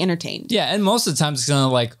mindlessly entertained. Yeah. And most of the time it's kind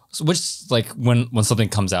of like, when something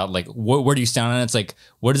comes out, like, where do you stand on it? It's like,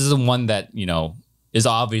 what is the one that, you know, is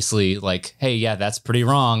obviously like, hey, yeah, that's pretty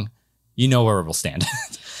wrong. You know where we'll stand.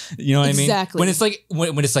 You know what I mean? Exactly. When it's like,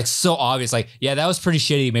 when it's like so obvious, like, yeah, that was pretty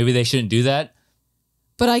shitty. Maybe they shouldn't do that.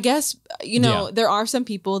 But I guess, you know, there are some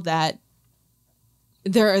people that,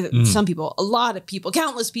 some people, a lot of people,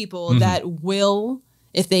 countless people that will,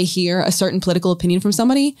 if they hear a certain political opinion from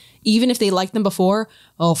somebody, even if they liked them before,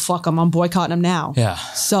 oh, fuck them, I'm boycotting them now. Yeah.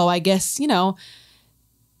 So I guess, you know,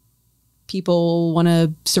 people want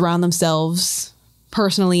to surround themselves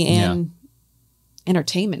personally and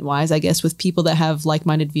entertainment-wise, I guess, with people that have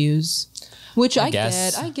like-minded views, which I get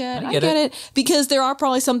it. Because there are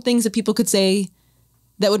probably some things that people could say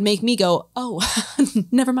that would make me go, oh,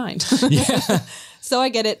 never mind. So I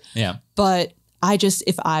get it. Yeah. But I just,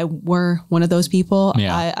 if I were one of those people,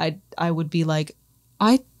 I would be like,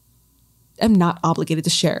 I am not obligated to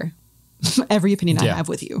share every opinion I have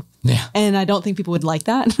with you. Yeah. And I don't think people would like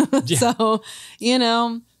that. So, you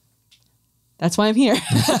know, that's why I'm here.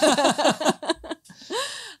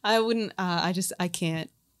 I wouldn't, I can't.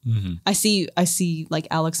 I see like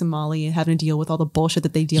Alex and Molly having to deal with all the bullshit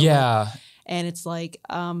that they deal with. And it's like,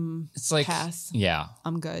 pass. Yeah.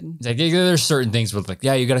 I'm good. It's like, there's certain things with like,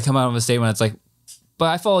 you got to come out of a statement. It's like, but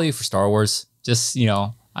I follow you for Star Wars. Just, you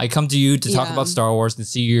know, I come to you to talk about Star Wars and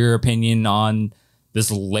see your opinion on this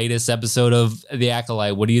latest episode of The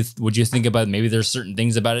Acolyte. Would you think about it? Maybe there's certain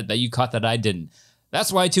things about it that you caught that I didn't.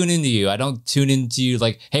 That's why I tune into you. I don't tune into you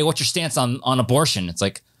like, hey, what's your stance on abortion? It's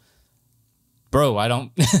like, bro, I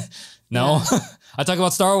don't no. I talk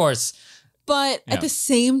about Star Wars. But at the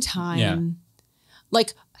same time,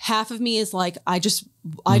 like half of me is like, I just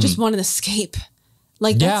want an escape.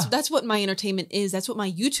 Like that's what my entertainment is. That's what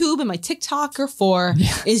my YouTube and my TikTok are for,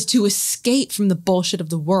 is to escape from the bullshit of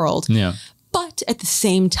the world. Yeah. But at the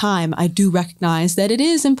same time, I do recognize that it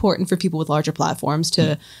is important for people with larger platforms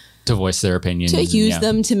to voice their opinion, to use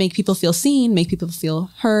them to make people feel seen, make people feel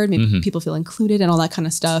heard, make people feel included and all that kind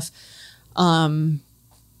of stuff.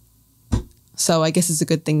 So I guess it's a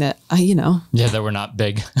good thing that that we're not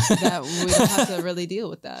big. That we don't have to really deal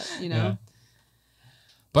with that, you know. Yeah.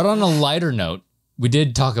 But on a lighter note, we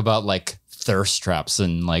did talk about like thirst traps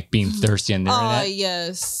and like being thirsty on the internet.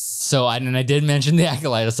 Yes. So I did mention the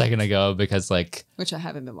Acolyte a second ago because like, which I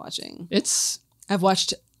haven't been watching. I've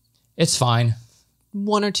watched. It's fine.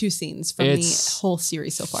 1 or 2 scenes from the whole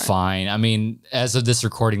series so far. Fine. I mean, as of this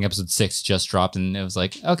recording, episode 6 just dropped, and it was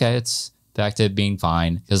like, okay, it's back to being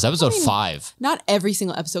fine. Because episode 5. Not every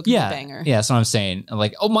single episode can be a banger. Yeah, that's what I'm saying.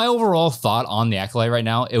 Like, my overall thought on the Acolyte right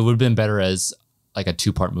now, it would have been better as like a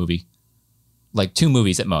 2-part movie. Like 2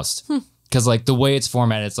 movies at most. Because like the way it's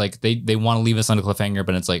formatted, it's like they want to leave us on a cliffhanger,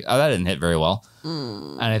 but it's like, oh, that didn't hit very well.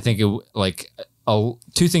 And I think it like 2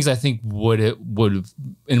 things I think would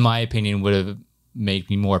in my opinion would have made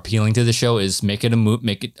me more appealing to the show is make it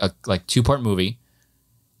a like 2-part movie,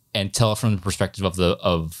 and tell it from the perspective of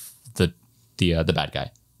the bad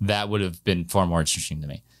guy. That would have been far more interesting to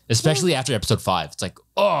me, especially after episode 5. It's like,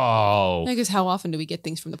 oh, I guess how often do we get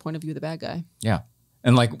things from the point of view of the bad guy? Yeah.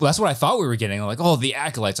 And like, that's what I thought we were getting. Like, oh, the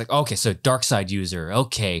Acolyte's like, okay, so dark side user.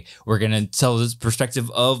 Okay, we're going to tell this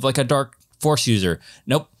perspective of like a dark force user.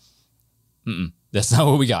 Nope. That's not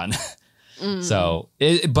what we got. So,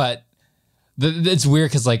 but it's weird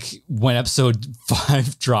because like when episode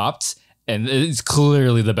 5 dropped, and it's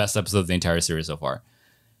clearly the best episode of the entire series so far.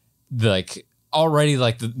 Like already,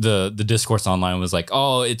 like the discourse online was like,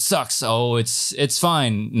 oh, it sucks. Oh, it's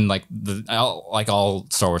fine. And like all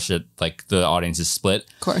Star Wars shit, like the audience is split.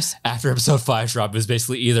 Of course. After episode 5 dropped, it was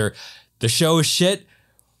basically either the show is shit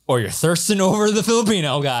or you're thirsting over the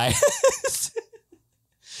Filipino guy.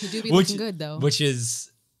 He do be looking good though. Which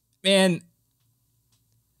is, man.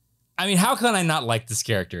 I mean, how can I not like this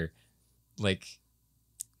character? Like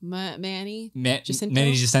Manny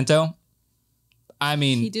Jacinto. I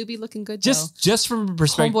mean, he do be looking good. Just from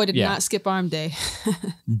perspective, homeboy did not skip arm day.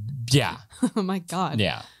 Yeah. Oh my god.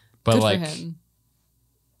 Yeah, but good like, for him.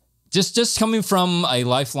 just coming from a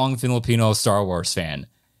lifelong Filipino Star Wars fan.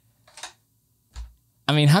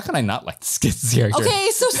 I mean, how can I not like this character? Okay,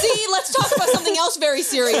 so see, let's talk about something else very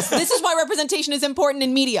serious. This is why representation is important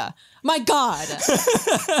in media. My God.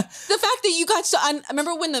 The fact that you got so... I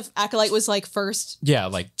remember when the Acolyte was like first... Yeah,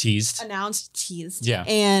 like teased. Teased. Yeah.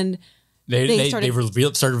 And they started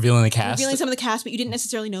revealing the cast. Revealing some of the cast, but you didn't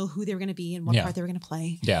necessarily know who they were going to be and what part they were going to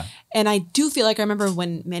play. Yeah. And I do feel like I remember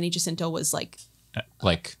when Manny Jacinto was like...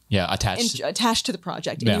 attached to the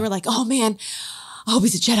project. And you were like, oh man... I hope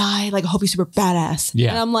he's a Jedi. Like, I hope he's super badass.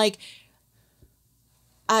 Yeah. And I'm like,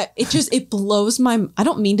 it blows my... I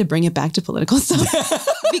don't mean to bring it back to political stuff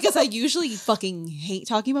because I usually fucking hate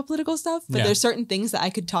talking about political stuff, but there's certain things that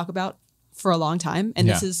I could talk about for a long time. And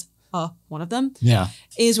this is one of them. Yeah.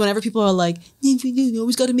 Is whenever people are like, you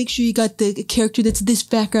always got to make sure you got the character that's this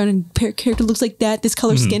background and character looks like that, this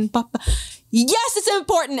color skin, papa. Yes, it's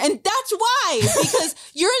important. And that's why, because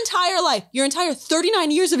your entire life, your entire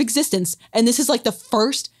 39 years of existence, and this is like the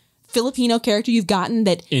first Filipino character you've gotten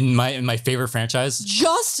that... In my favorite franchise?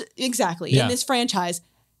 Just, exactly, in this franchise,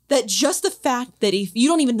 that just the fact that if you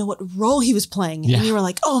don't even know what role he was playing, and you were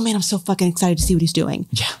like, oh man, I'm so fucking excited to see what he's doing.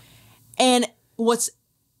 Yeah. And what's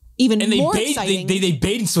even more exciting... They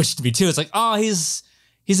bait and switched to me too. It's like, oh, he's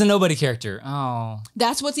a nobody character. Oh.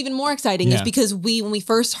 That's what's even more exciting is because when we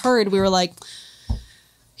first heard, we were like,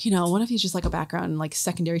 you know, what if he's just like a background, like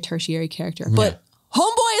secondary, tertiary character? But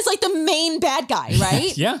Homeboy is like the main bad guy,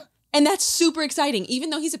 right? Yeah. And that's super exciting. Even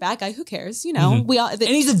though he's a bad guy, who cares? You know, we all... and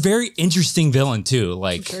he's a very interesting villain too.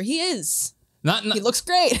 Like, I'm sure he is. Not he looks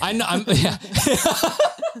great. I know. Yeah.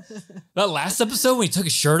 That last episode when he took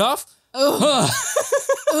his shirt off.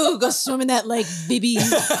 Oh, go swim in that lake, baby.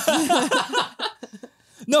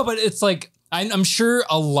 No, but it's like, I'm sure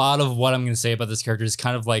a lot of what I'm going to say about this character is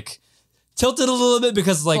kind of like tilted a little bit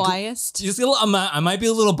because like... Biased? I might be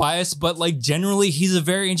a little biased, but like generally he's a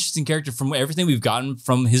very interesting character from everything we've gotten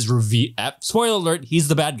from his reveal. Spoiler alert, he's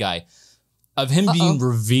the bad guy. Of him being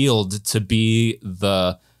revealed to be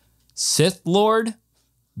the Sith Lord,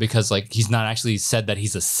 because like he's not actually said that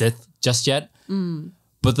he's a Sith just yet.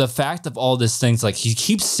 But the fact of all these things, like he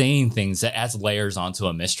keeps saying things that adds layers onto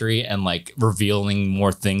a mystery and like revealing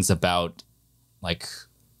more things about like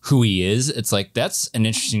who he is. It's like, that's an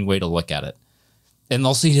interesting way to look at it. And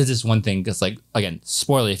also he did this one thing because like, again,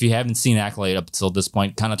 spoiler, if you haven't seen Acolyte up until this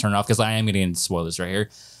point, kind of turn it off because I am getting into spoilers right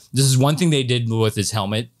here. This is one thing they did with his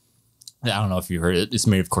helmet. I don't know if you heard it. It's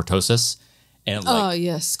made of cortosis. And it, like, oh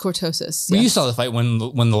yes, cortosis. When you saw the fight, when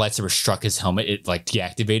the lightsaber struck his helmet, it like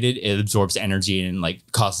deactivated. It absorbs energy and like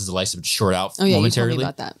causes the lightsaber to short out momentarily. You told me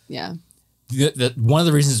about that. Yeah. One of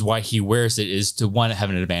the reasons why he wears it is to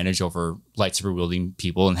have an advantage over lightsaber wielding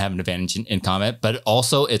people and have an advantage in combat, but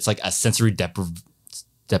also it's like a sensory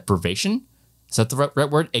deprivation. Is that the right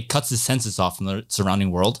word? It cuts his senses off from the surrounding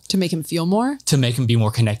world. To make him feel more? To make him be more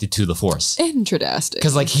connected to the Force. Interesting.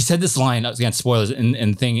 Because like he said this line, again, spoilers,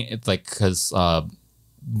 and thing, it's like, because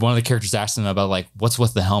one of the characters asked him about like, what's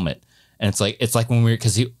with the helmet? And it's like when we were,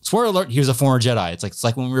 because spoiler alert, he was a former Jedi. It's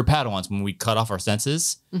like when we were Padawans, when we cut off our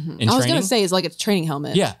senses in training. I was going to say, it's like a training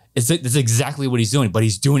helmet. Yeah, it's exactly what he's doing, but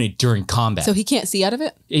he's doing it during combat. So he can't see out of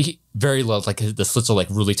it? Very low, like the slits are like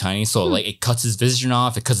really tiny. So like it cuts his vision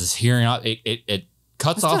off, it cuts his hearing off, it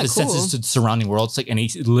cuts off his senses to the surrounding world. It's like, and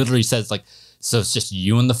he literally says like, so it's just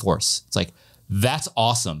you and the Force. It's like, that's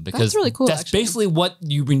awesome, because that's really cool. That's basically what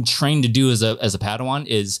you've been trained to do as a Padawan,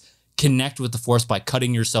 is connect with the Force by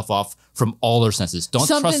cutting yourself off from all their senses. Don't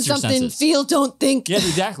trust your senses. Feel, don't think. Yeah,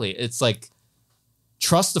 exactly. It's like,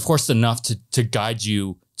 trust the Force enough to guide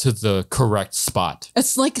you to the correct spot.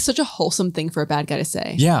 It's like such a wholesome thing for a bad guy to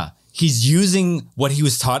say. Yeah. He's using what he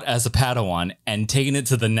was taught as a Padawan and taking it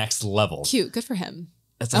to the next level. Cute. Good for him.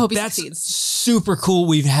 Like, I hope he that's succeeds. Super cool.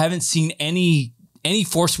 We haven't seen any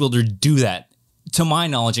Force wielder do that, to my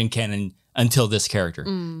knowledge, in canon until this character.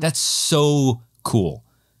 That's so cool.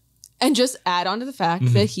 And just add on to the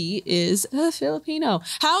fact that he is a Filipino.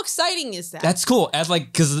 How exciting is that? That's cool. As like,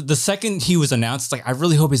 because the second he was announced, like, I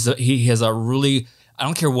really hope he has a really, I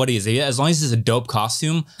don't care what he is, as long as it's a dope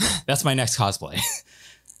costume, that's my next cosplay.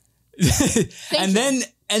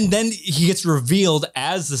 and then he gets revealed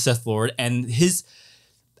as the Sith Lord, and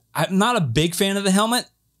I'm not a big fan of the helmet.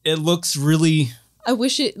 It looks really, I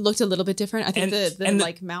wish it looked a little bit different. I think the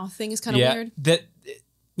like mouth thing is kind of weird.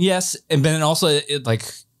 Yes, and then also it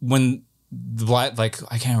like, when the black, like,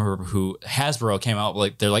 I can't remember who, Hasbro came out,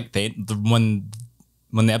 like, they're like, when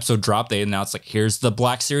the episode dropped, they announced like, here's the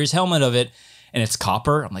Black Series helmet of it, and it's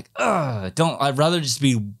copper. I'm like, I'd rather just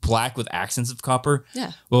be black with accents of copper.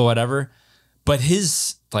 Yeah. Well, whatever. But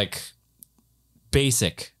his like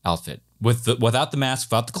basic outfit without the mask,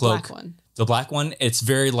 without the cloak, the black one, it's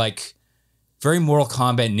very like, very Mortal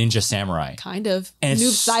Kombat Ninja Samurai. Kind of. And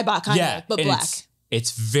Noob Saibot kind of, but black. It's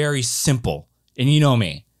very simple. And you know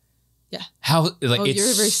me. Yeah. How like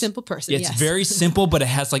you're a very simple person. It's very simple, but it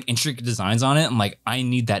has like intricate designs on it. I'm like, I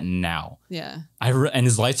need that now. Yeah. And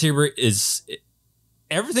his lightsaber is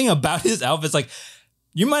everything about his outfit's like,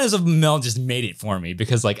 you might as well just made it for me,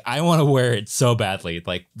 because like I want to wear it so badly.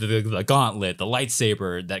 Like the gauntlet, the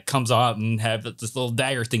lightsaber that comes out and have this little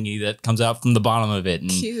dagger thingy that comes out from the bottom of it. And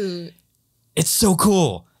cute. It's so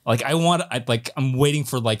cool. Like I'm waiting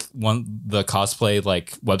for like the cosplay like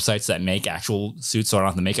websites that make actual suits, so I don't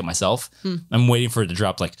have to make it myself. I'm waiting for it to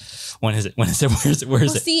drop. Like, when is it? Where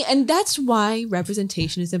is it? See, and that's why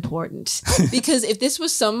representation is important. Because if this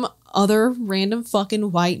was some other random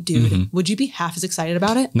fucking white dude, would you be half as excited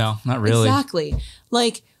about it? No, not really. Exactly.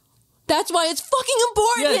 Like, that's why it's fucking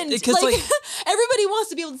important. Yeah, like everybody wants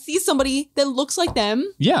to be able to see somebody that looks like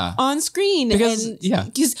them on screen.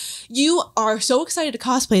 Because you are so excited to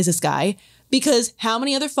cosplay as this guy, because how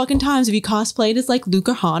many other fucking times have you cosplayed as like Luke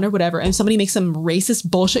or Han or whatever, and somebody makes some racist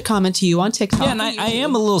bullshit comment to you on TikTok? Yeah, and I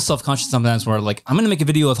am a little self-conscious sometimes where like, I'm going to make a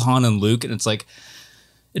video with Han and Luke, and it's like,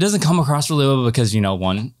 it doesn't come across really well because,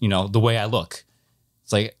 the way I look.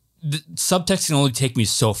 It's like, the subtext can only take me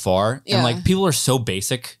so far. And like, people are so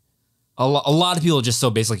basic. A lot of people are just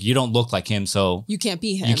so basic. Like, you don't look like him, so you can't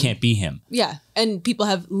be him. You can't be him. Yeah, and people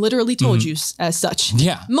have literally told you as such.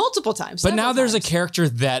 Yeah, multiple times. But now there's a character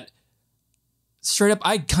that straight up,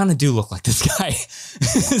 I kind of do look like this guy.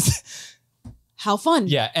 How fun!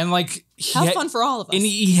 Yeah, and like how fun for all of us. And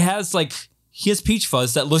he has peach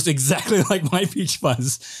fuzz that looks exactly like my peach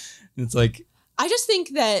fuzz. It's like, I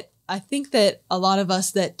think that a lot of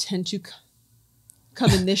us that tend to come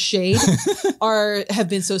in this shade have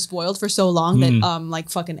been so spoiled for so long that like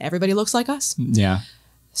fucking everybody looks like us. Yeah.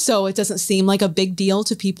 So it doesn't seem like a big deal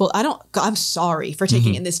to people. I'm sorry for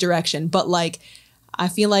taking it in this direction, but like, I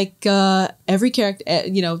feel like every character,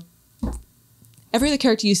 every other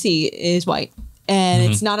character you see is white, and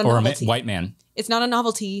it's not a novelty. White man. It's not a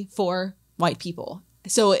novelty for white people.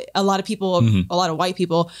 So a lot of people, a lot of white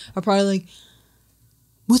people are probably like,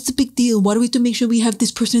 what's the big deal? Why do we have to make sure we have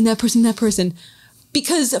this person, that person, that person?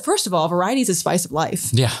 Because first of all, variety is a spice of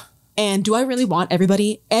life. Yeah. And do I really want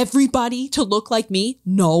everybody to look like me?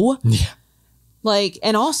 No. Yeah. Like,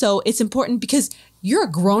 and also it's important because you're a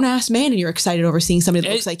grown ass man and you're excited over seeing somebody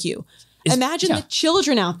that looks like you. Imagine the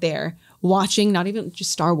children out there watching, not even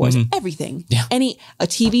just Star Wars, everything. Yeah. A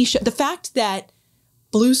TV show. The fact that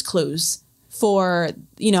Blue's Clues for,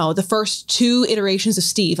 the first 2 iterations of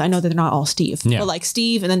Steve, I know that they're not all Steve, but like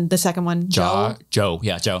Steve and then the second one, Joe. Joe.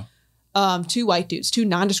 Yeah, Joe. Two white dudes, two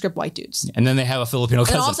nondescript white dudes. And then they have a Filipino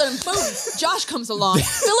cousin. And all of a sudden, boom, Josh comes along.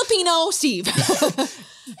 Filipino Steve.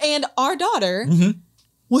 And our daughter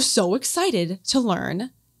was so excited to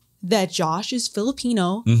learn that Josh is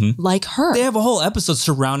Filipino like her. They have a whole episode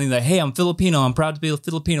surrounding that. Hey, I'm Filipino. I'm proud to be a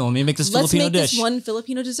Filipino. Let me make this Filipino dish. Let's make this one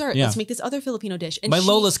Filipino dessert. Yeah. Let's make this other Filipino dish. And My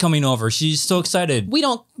Lola's coming over. She's so excited. We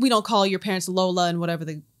don't call your parents Lola and whatever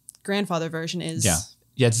the grandfather version is. Yeah.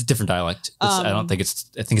 Yeah, it's a different dialect. I think it's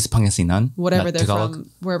Pangasinan. Whatever they're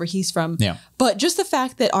from, wherever he's from. Yeah. But just the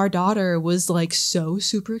fact that our daughter was like so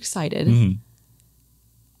super excited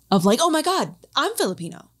of like, oh my God, I'm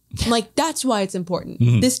Filipino. Like, that's why it's important.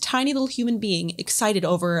 This tiny little human being excited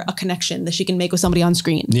over a connection that she can make with somebody on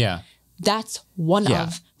screen. Yeah. That's one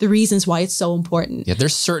of the reasons why it's so important. Yeah,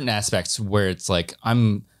 there's certain aspects where it's like,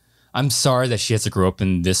 I'm sorry that she has to grow up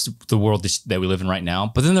in the world that we live in right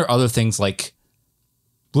now. But then there are other things like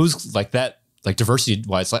blues like that, like diversity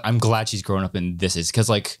wise, like I'm glad she's growing up in this is because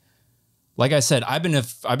like I said, I've been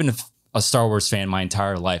a Star Wars fan my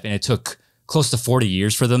entire life, and it took close to 40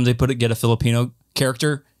 years for them to get a Filipino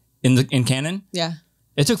character in canon. Yeah.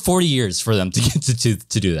 It took 40 years for them to get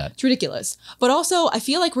to do that. It's ridiculous. But also I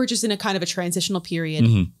feel like we're just in a kind of a transitional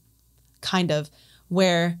period, kind of,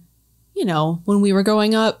 where, you know, when we were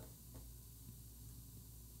growing up,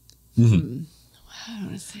 I don't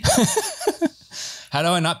want to say that. How do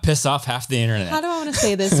I not piss off half the internet? How do I want to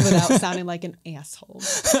say this without sounding like an asshole?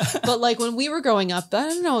 But like when we were growing up, I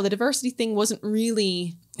don't know, the diversity thing wasn't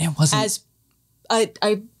really as,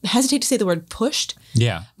 I hesitate to say the word pushed.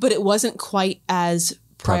 Yeah. But it wasn't quite as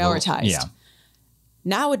prioritized. Yeah.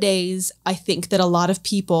 Nowadays, I think that a lot of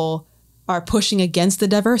people are pushing against the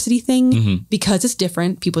diversity thing because it's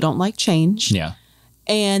different. People don't like change. Yeah.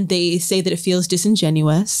 And they say that it feels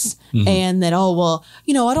disingenuous and that, oh, well,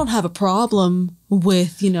 you know, I don't have a problem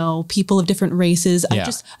with, you know, people of different races. I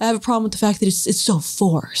have a problem with the fact that it's so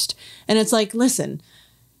forced. And it's like, listen,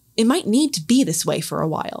 it might need to be this way for a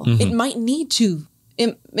while. It might need to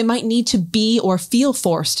be or feel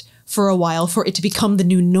forced for a while for it to become the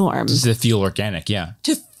new norm. To feel organic, yeah.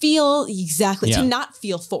 To feel, to not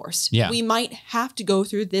feel forced. Yeah. We might have to go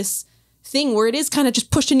through this thing where it is kind of just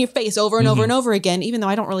pushed in your face over and over and over again, even though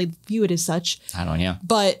I don't really view it as such. I don't,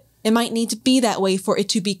 But it might need to be that way for it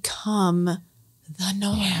to become the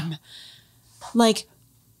norm. Yeah. Like,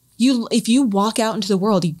 if you walk out into the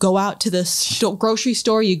world, you go out to the grocery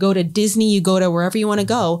store, you go to Disney, you go to wherever you want to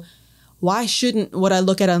go, why shouldn't what I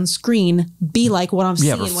look at on screen be like what I'm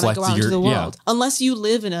seeing when I go out into the world? Yeah. Unless you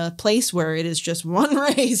live in a place where it is just one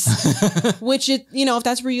race, which if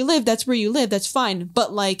that's where you live, that's where you live. That's fine.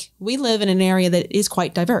 But like we live in an area that is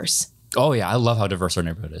quite diverse. Oh yeah, I love how diverse our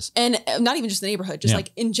neighborhood is, and not even just the neighborhood, just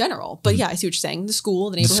like in general. But yeah, I see what you're saying. The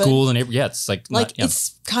school, the neighborhood, Yeah, it's like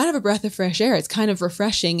it's kind of a breath of fresh air. It's kind of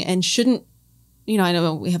refreshing, and shouldn't I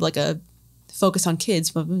know we have like a focus on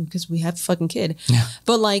kids because we have a fucking kid,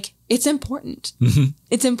 but like it's important.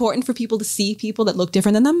 It's important for people to see people that look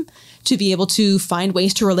different than them, to be able to find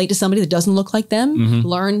ways to relate to somebody that doesn't look like them,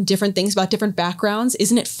 learn different things about different backgrounds.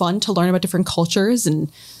 Isn't it fun to learn about different cultures?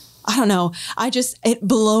 And I don't know, it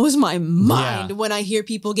blows my mind when I hear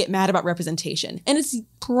people get mad about representation, and it's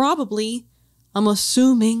probably, I'm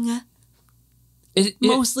assuming,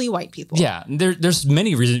 mostly white people. Yeah, there's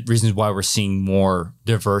many reasons why we're seeing more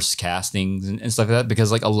diverse castings and stuff like that,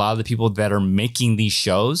 because like a lot of the people that are making these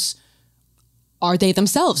shows are they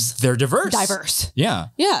themselves. They're diverse. Yeah.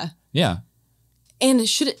 Yeah. Yeah. And it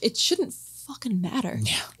shouldn't fucking matter.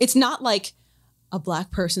 Yeah. It's not like a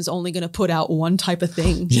black person's only going to put out one type of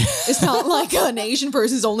thing. Yeah. It's not like an Asian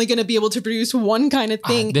person's only going to be able to produce one kind of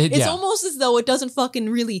thing. It's almost as though it doesn't fucking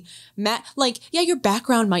really matter. Like, yeah, your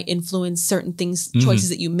background might influence certain things, choices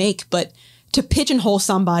that you make, but to pigeonhole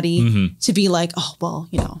somebody to be like, oh,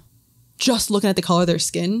 well, just looking at the color of their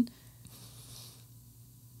skin.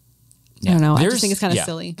 Yeah. I don't know. I just think it's kind of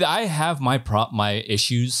silly. I have my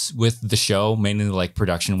issues with the show, mainly like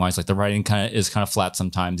production wise. Like the writing is kind of flat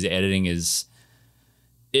sometimes. The editing is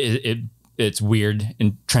it's weird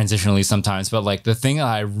and transitionally sometimes, but like the thing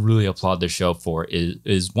I really applaud the show for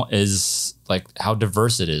is like how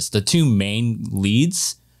diverse it is. The two main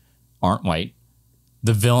leads aren't white.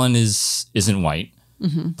 The villain isn't white.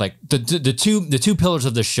 Like the two pillars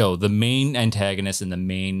of the show, the main antagonist and the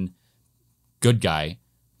main good guy,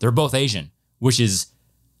 they're both Asian, which is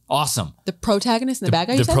awesome. The protagonist and the bad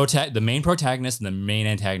guy. The main protagonist and the main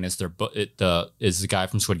antagonist, is the guy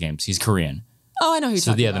from Squid Games. He's Korean. Oh, I know who you're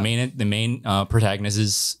talking about. The main protagonist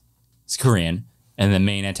is Korean, and the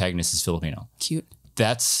main antagonist is Filipino. Cute.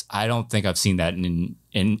 I don't think I've seen that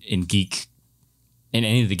in geek in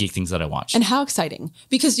any of the geek things that I watch. And how exciting.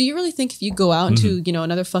 Because do you really think if you go out into, you know,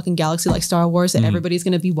 another fucking galaxy like Star Wars that everybody's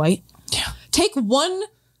going to be white? Yeah. Take one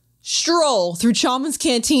stroll through Chalmun's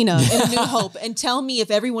Cantina in A New Hope and tell me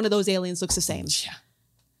if every one of those aliens looks the same. Yeah.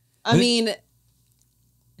 I mean,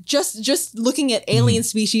 just looking at alien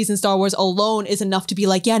species in Star Wars alone is enough to be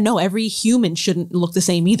like, yeah, no, every human shouldn't look the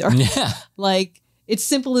same either. Yeah. Like, it's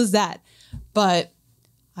simple as that. But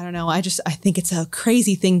I don't know. I think it's a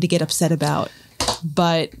crazy thing to get upset about.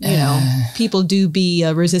 But, you know, people do be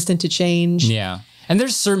resistant to change. Yeah. And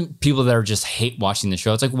there's certain people that are just hate watching the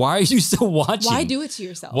show. It's like, why are you still watching? Why do it to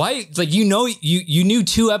yourself? Why? It's like, you know, you knew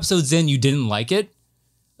 2 episodes in, you didn't like it.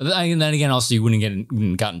 And then again, also, you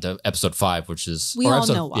wouldn't gotten to episode 5, which is... We all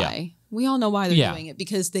know why. Yeah. We all know why they're doing it.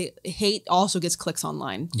 Because hate also gets clicks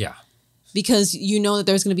online. Yeah. Because you know that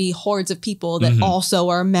there's going to be hordes of people that also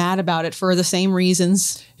are mad about it for the same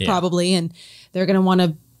reasons, probably. And they're going to want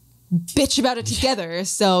to bitch about it together.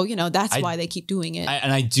 So, you know, that's why they keep doing it.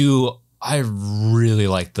 I really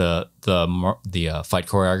like the fight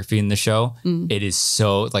choreography in the show. It is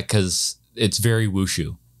so, like, because it's very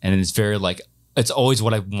wushu. And it's very, like, it's always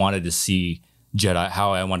what I wanted to see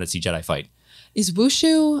how I wanted to see Jedi fight. Is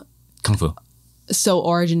wushu... Kung Fu. So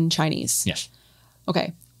origin Chinese? Yes.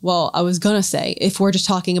 Okay. Well, I was going to say, if we're just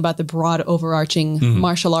talking about the broad overarching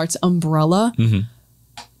martial arts umbrella,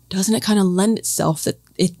 doesn't it kind of lend itself that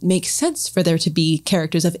it makes sense for there to be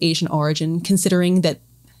characters of Asian origin, considering that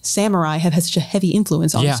samurai have had such a heavy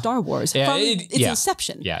influence on Star Wars from its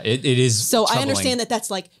inception? Yeah, it is. So troubling. I understand that that's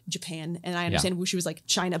like Japan, and I understand wushu is like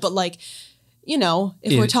China, but like, you know,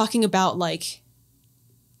 if we're talking about like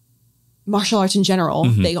martial arts in general,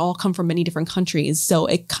 they all come from many different countries, so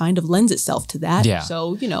it kind of lends itself to that. Yeah.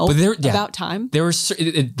 So, you know, about time. There was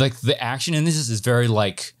like the action in this is very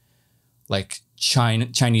like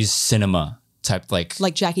Chinese cinema type,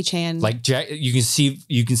 like Jackie Chan. Like you can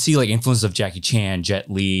see like influence of Jackie Chan, Jet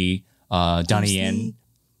Li, Donnie Yen.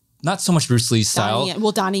 Not so much Bruce Lee's style.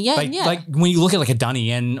 Donnie Yen, like when you look at like a Donnie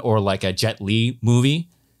Yen or like a Jet Li movie,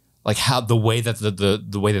 like how the way that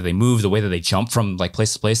the way that they move, the way that they jump from like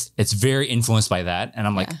place to place, it's very influenced by that. And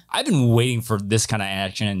I'm like, I've been waiting for this kind of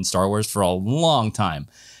action in Star Wars for a long time.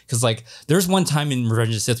 Because like there's one time in Revenge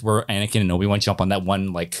of the Sith where Anakin and Obi-Wan jump on that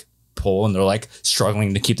one like pole and they're like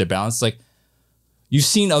struggling to keep their balance. Like you've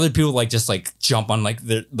seen other people like just like jump on like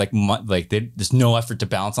there's no effort to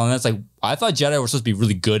balance on that. It's like I thought Jedi were supposed to be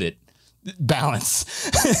really good at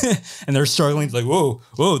balance and they're struggling to like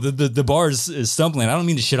whoa the bar is stumbling. I don't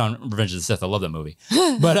mean to shit on Revenge of the Sith. I love that movie,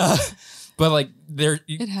 but like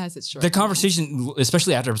it has its short. The conversation,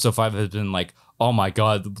 especially after episode 5, has been like, oh my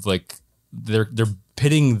god, like they're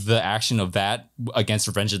pitting the action of that against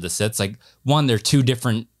Revenge of the Sith. It's like one, they're two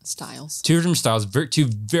different styles, two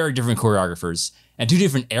very different choreographers and 2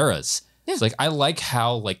 different eras. It's like I like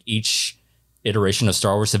how like each iteration of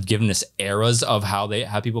Star Wars have given us eras of how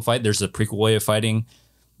people fight. There's the prequel way of fighting,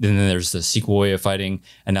 then there's the sequel way of fighting,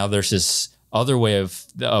 and now there's this other way of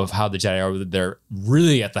how the Jedi are. They're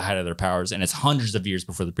really at the height of their powers, and it's hundreds of years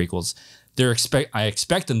before the prequels. I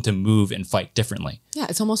expect them to move and fight differently. Yeah,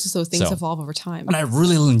 it's almost as though things evolve over time. And I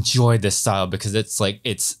really enjoy this style because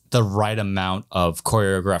it's the right amount of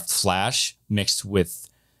choreographed flash mixed with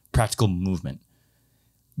practical movement.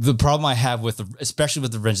 The problem I have especially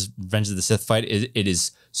with the Revenge of the Sith fight is it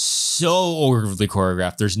is so overly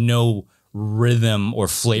choreographed. There's no rhythm or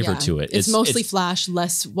flavor to it. It's mostly flash,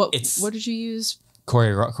 less what did you use?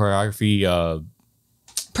 Choreography.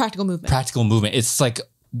 Practical movement. Practical movement. It's like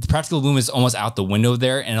the practical movement is almost out the window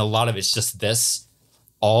there, and a lot of it's just this.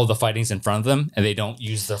 All the fighting's in front of them, and they don't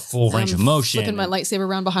use their full range of motion. Flicking my lightsaber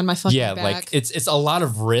around behind my fucking back. Like it's a lot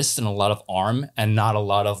of wrist and a lot of arm, and not a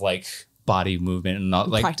lot of like body movement and not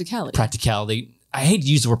like practicality. I hate to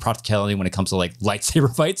use the word practicality when it comes to like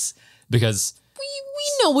lightsaber fights because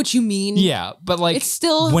we know what you mean. Yeah, but like it's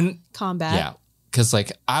still combat. Yeah, because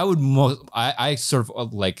like I sort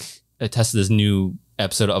of like attest to this new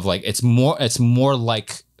episode of like it's more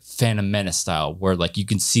like Phantom Menace style where like you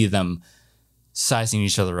can see them sizing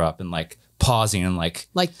each other up and like pausing and like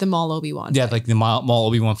the Maul Obi-Wan. Yeah, fight. Like the Maul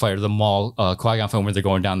Obi-Wan fight or the Maul Qui-Gon fight where they're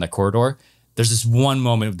going down that corridor. There's this one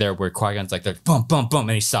moment there where Qui-Gon's like, bump, bump, bump,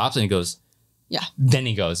 and he stops and he goes, yeah. Then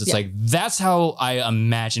he goes. It's like, that's how I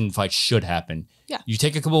imagine fights should happen. Yeah. You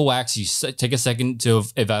take a couple of whacks, you take a second to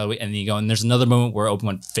evaluate, and then you go, and there's another moment where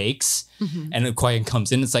Obi-Wan fakes, and Qui-Gon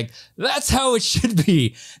comes in. It's like, that's how it should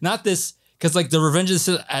be. Not this, because like the Revenge of the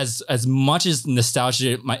Sith, as much as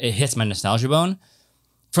nostalgia, it hits my nostalgia bone,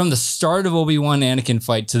 from the start of Obi-Wan Anakin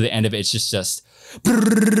fight to the end of it, it's just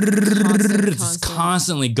it's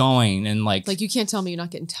constantly going, and like you can't tell me you're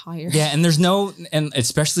not getting tired. Yeah, and there's no, and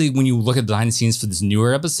especially when you look at the behind the scenes for this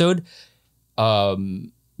newer episode,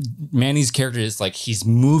 Manny's character is like he's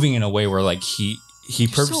moving in a way where like he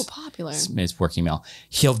so popular. It's working Mel.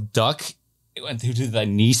 He'll duck and do the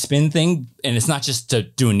knee spin thing, and it's not just to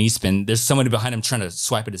do a knee spin. There's somebody behind him trying to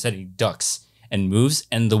swipe at his head, and he ducks and moves,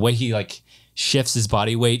 and the way he like shifts his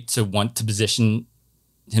body weight to want to position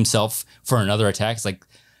himself for another attack, it's like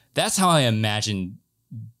that's how I imagine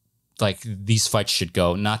like these fights should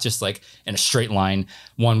go, not just like in a straight line.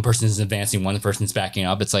 One person is advancing, one person's backing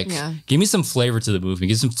up. It's like give me some flavor to the movement,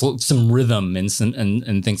 give some rhythm and some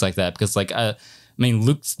and things like that. Because like I mean,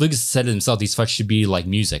 Lucas said it himself, these fights should be like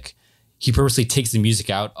music. He purposely takes the music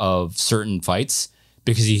out of certain fights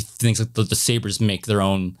because he thinks that the sabers make their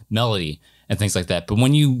own melody and things like that. But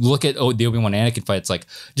when you look at the Obi-Wan Anakin fight, it's like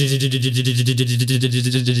it's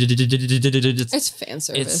fan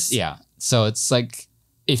service. So it's like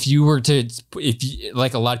if you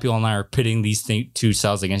like a lot of people online are pitting these two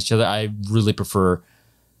styles against each other, I really prefer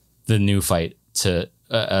the new fight to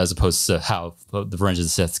as opposed to how the Revenge of the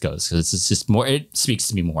Sith goes, because it's just more. It speaks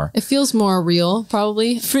to me more. It feels more real,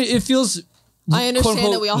 probably. It feels. I understand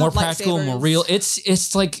unquote, that we all more have practical, lightsabers. more real.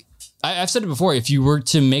 It's like I've said it before. If you were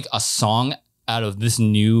to make a song out of this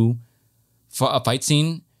new fight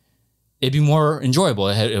scene, it'd be more enjoyable.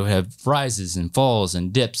 It would have rises and falls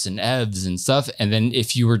and dips and ebbs and stuff. And then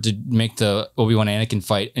if you were to make the Obi-Wan Anakin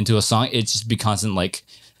fight into a song, it'd just be constant like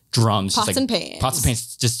drums, pots just and like pans. pots and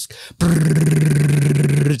pans, just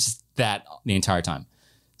that the entire time.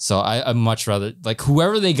 So I much rather like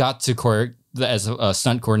whoever they got to as a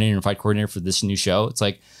stunt coordinator and fight coordinator for this new show. It's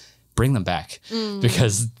like bring them back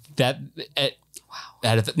because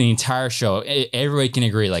out of the entire show, everybody can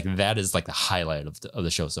agree like that is like the highlight of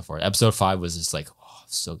the show so far. Episode 5 was just like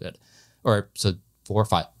so good, or episode 4 or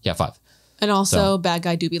 5, 5. And also, bad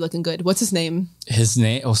guy do be looking good. What's his name? His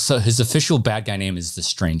official bad guy name is the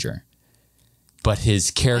Stranger, but his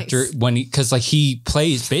character he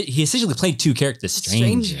essentially played two characters.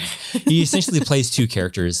 Stranger. He essentially plays two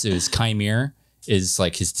characters. It was Chimere is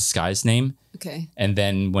like his disguise name. Okay. And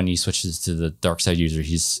then when he switches to the dark side user,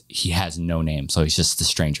 he has no name, so he's just the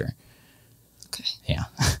Stranger. Okay. Yeah.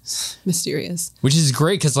 Mysterious. Which is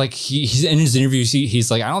great because like he's in his interviews, he's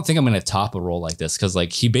like, I don't think I'm gonna top a role like this, because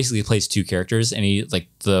like he basically plays two characters, and he like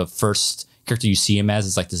the first character you see him as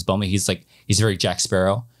is like this bummy. He's very Jack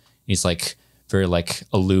Sparrow. He's like very like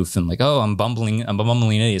aloof and like, oh, I'm a bumbling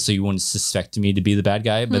idiot, so you wouldn't suspect me to be the bad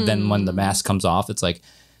guy. But then when the mask comes off, it's like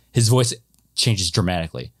his voice changes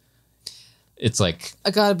dramatically. It's like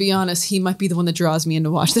I gotta be honest, he might be the one that draws me in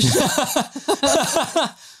to watch the show.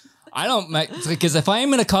 I don't, because if I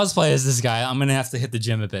am in a cosplay as this guy, I'm gonna have to hit the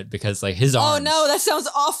gym a bit, because like his arms. Oh no, that sounds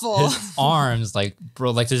awful. His arms, like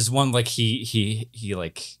bro, like there's one like he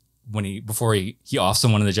like before he offs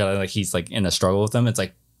someone in the Jedi, like he's like in a struggle with them. It's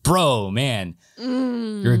like, bro, man,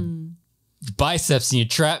 your biceps and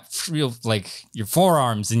like your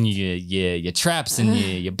forearms and your traps and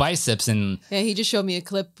your biceps and yeah. He just showed me a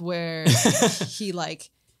clip where he like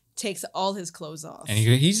takes all his clothes off and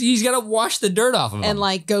he's got to wash the dirt off of him and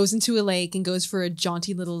like goes into a lake and goes for a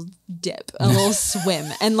jaunty little dip, a little swim,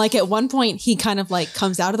 and like at one point he kind of like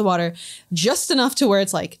comes out of the water just enough to where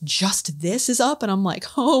it's like just this is up, and I'm like,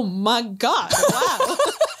 oh my god, wow.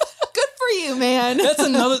 Good for you, man. That's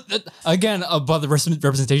another again about the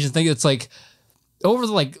representation thing. It's like over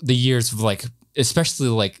the years of like, especially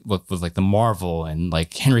like with like the Marvel and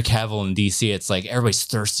like Henry Cavill and DC, it's like everybody's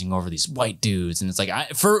thirsting over these white dudes, and it's like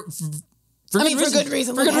for good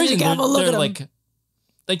reason. For good reason, they're like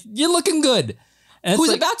you're looking good. And who's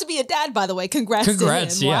like, about to be a dad, by the way. Congrats to him.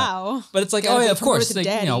 Yeah. Wow. But it's like, oh yeah, of course, like,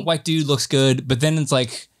 white dude looks good. But then it's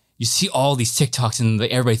like you see all these TikToks and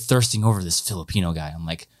everybody thirsting over this Filipino guy. I'm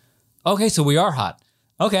like, okay, so we are hot.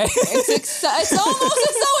 Okay. It's almost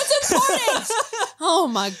as though it's important. Oh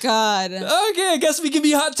my god. Okay, I guess we can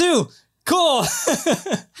be hot too. Cool.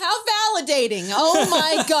 How validating. Oh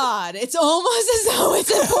my god. It's almost as though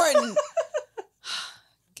it's important.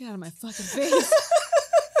 Get out of my fucking face.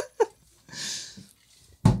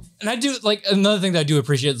 And I do like another thing that I do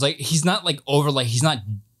appreciate is like he's not like he's not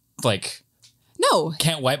like no,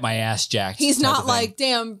 can't wipe my ass Jack. He's not like,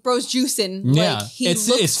 damn, bro's juicing. Yeah, like, he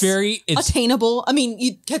it's very attainable. I mean,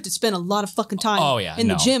 you have to spend a lot of fucking time in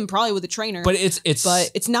the gym, probably with a trainer. But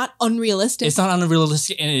it's not unrealistic. It's not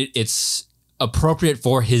unrealistic, and it's appropriate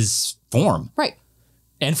for his form, right?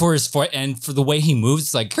 And for the way he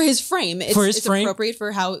moves, like for his frame. It's appropriate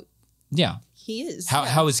for how he is.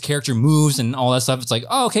 How his character moves and all that stuff. It's like,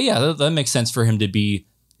 oh, okay, yeah, that makes sense for him to be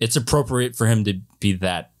it's appropriate for him to be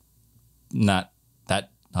that, not that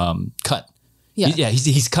cut. Yeah.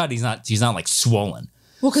 He's cut. He's not like swollen.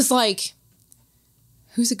 Well, because like,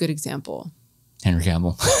 who's a good example? Henry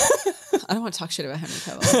Cavill. I don't want to talk shit about Henry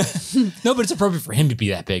Cavill. No, but it's appropriate for him to be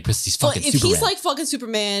that big because he's fucking if Superman. he's like fucking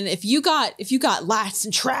Superman, if you got lats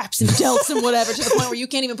and traps and delts and whatever to the point where you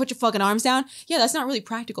can't even put your fucking arms down, yeah, that's not really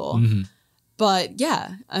practical. Mm-hmm. But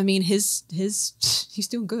yeah, I mean, he's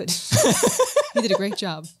doing good. He did a great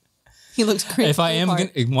job. He looks great. If I am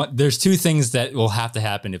gonna, there's two things that will have to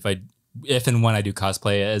happen if and when I do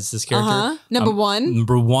cosplay as this character. Number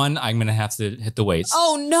one, I'm gonna have to hit the weights.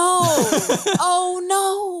 Oh no! Oh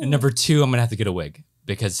no! And number two, I'm gonna have to get a wig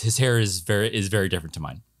because his hair is very different to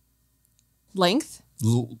mine. Length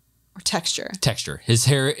or texture? Texture. His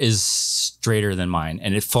hair is straighter than mine,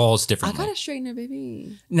 and it falls differently. I got a straightener,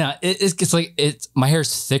 baby. No, it's like my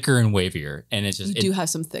hair's thicker and wavier, and it's just you do have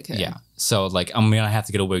some thick hair. Yeah, so like I'm gonna have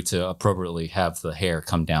to get a wig to appropriately have the hair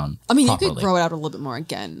come down. I mean, properly. You could grow it out a little bit more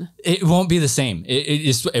again. It won't be the same.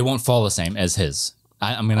 It won't fall the same as his.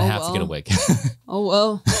 I'm gonna have to get a wig. Oh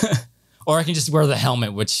well. Or I can just wear the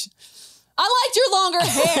helmet, which I liked your longer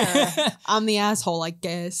hair. I'm the asshole, I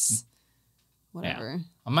guess. Whatever. Yeah.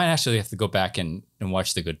 I might actually have to go back and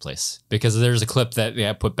watch The Good Place because there's a clip that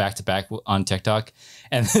I put back to back on TikTok,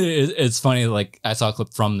 and it's funny. Like I saw a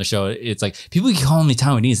clip from the show. It's like people keep calling me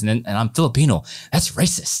Taiwanese, and I'm Filipino. That's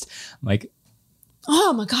racist. I'm like,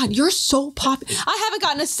 oh my god, you're so popular. I haven't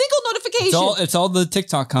gotten a single notification. It's all the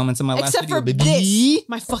TikTok comments in my last video. Except for this,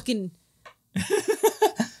 my fucking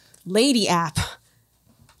lady app.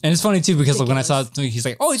 And it's funny too because like when I saw it, he's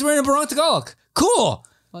like, "Oh, he's wearing a Barong Tagalog. Cool."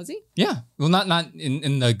 Was he? Yeah. Well, not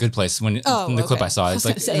in The Good Place. In the clip I saw, it's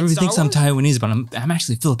like everybody thinks I'm Taiwanese, but I'm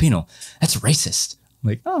actually Filipino. That's racist.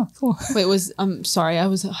 I'm like, oh, cool. Wait, I'm sorry. I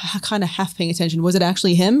was kind of half paying attention. Was it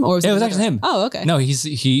actually him, or was it was actually him? Oh, okay. No, he's.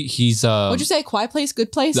 What'd you say? Quiet Place,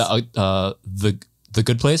 Good Place. The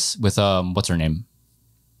Good Place with what's her name?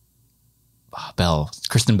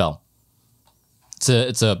 Kristen Bell.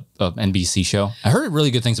 It's a NBC show. I heard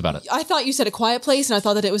really good things about it. I thought you said A Quiet Place, and I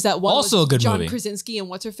thought that it was that one. Also a good John movie. Krasinski and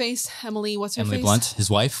what's her face? Emily Blunt, his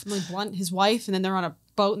wife. Emily Blunt, his wife, and then they're on a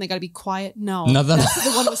boat and they got to be quiet. No, that's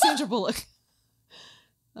the one with Sandra Bullock.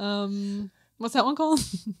 What's that one called?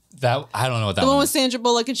 That I don't know what that. The one with Sandra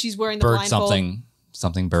Bullock and she's wearing the bird blindfold.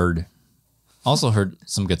 something bird. Also heard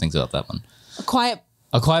some good things about that one. A Quiet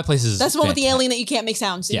Place is. That's the one with the alien that you can't make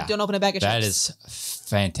sounds. So you don't open a bag of chips. That is a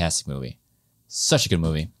fantastic movie. Such a good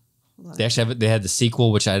movie. They actually they had the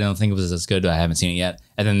sequel, which I don't think was as good. I haven't seen it yet.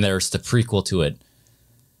 And then there's the prequel to it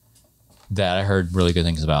that I heard really good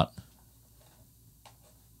things about.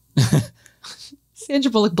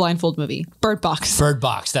 Sandra Bullock blindfold movie. Bird Box. Bird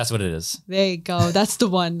Box. That's what it is. There you go. That's the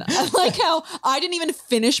one. I like how I didn't even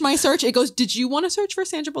finish my search. It goes, did you want to search for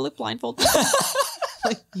Sandra Bullock blindfold?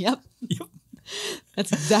 Like, yep.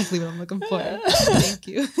 That's exactly what I'm looking for. Thank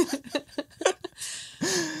you.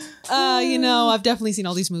 I've definitely seen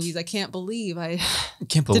all these movies. I can't believe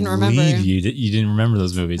didn't remember. You didn't remember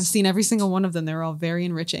those movies. I've seen every single one of them. They're all very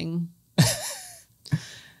enriching.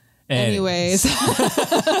 Anyways.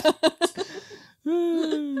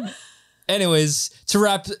 Anyways,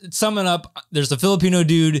 to sum it up, there's a Filipino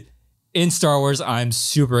dude in Star Wars. I'm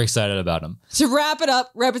super excited about him. To wrap it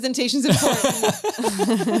up, representation's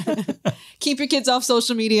important. Keep your kids off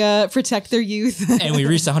social media. Protect their youth. And we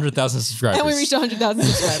reached 100,000 subscribers.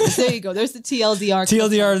 There you go. There's the TLDR.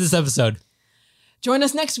 TLDR of this episode. Join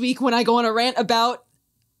us next week when I go on a rant about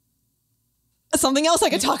something else I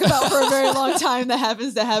could talk about for a very long time that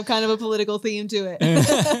happens to have kind of a political theme to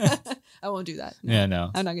it. I won't do that. No, yeah,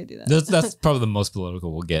 no. I'm not going to do that. That's probably the most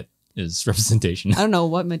political we'll get is representation. I don't know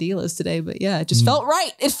what my deal is today, but yeah, it just felt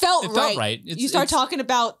right. It felt right. You start talking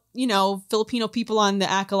about, Filipino people on The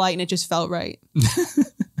Acolyte and it just felt right.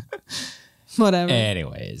 Whatever.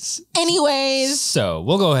 Anyways. So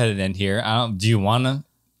we'll go ahead and end here. Do you want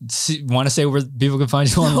to say where people can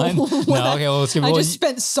find you online? No. Okay. Well, let's give. I just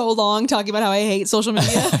spent so long talking about how I hate social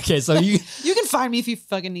media. Okay, so you can find me if you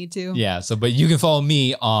fucking need to. Yeah. But you can follow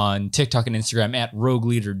me on TikTok and Instagram at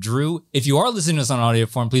Rogueleaderdrew. If you are listening to us on audio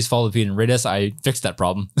form, please follow the feed and rate us. I fixed that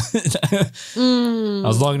problem. I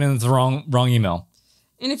was logging in with the wrong email.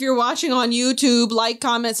 And if you're watching on YouTube, like,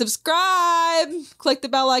 comment, subscribe. Click the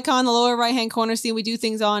bell icon in the lower right-hand corner. See, we do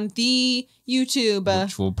things on the YouTube.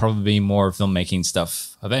 Which will probably be more filmmaking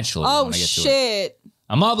stuff eventually. Oh, when I get to shit. It.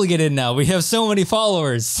 I'm obligated now. We have so many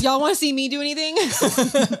followers. Y'all want to see me do anything?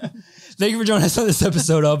 Thank you for joining us on this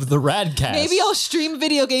episode of the RADcast. Maybe I'll stream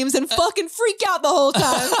video games and fucking freak out the whole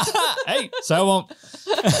time. Hey, so I won't.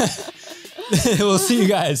 We'll see you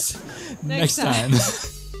guys next time.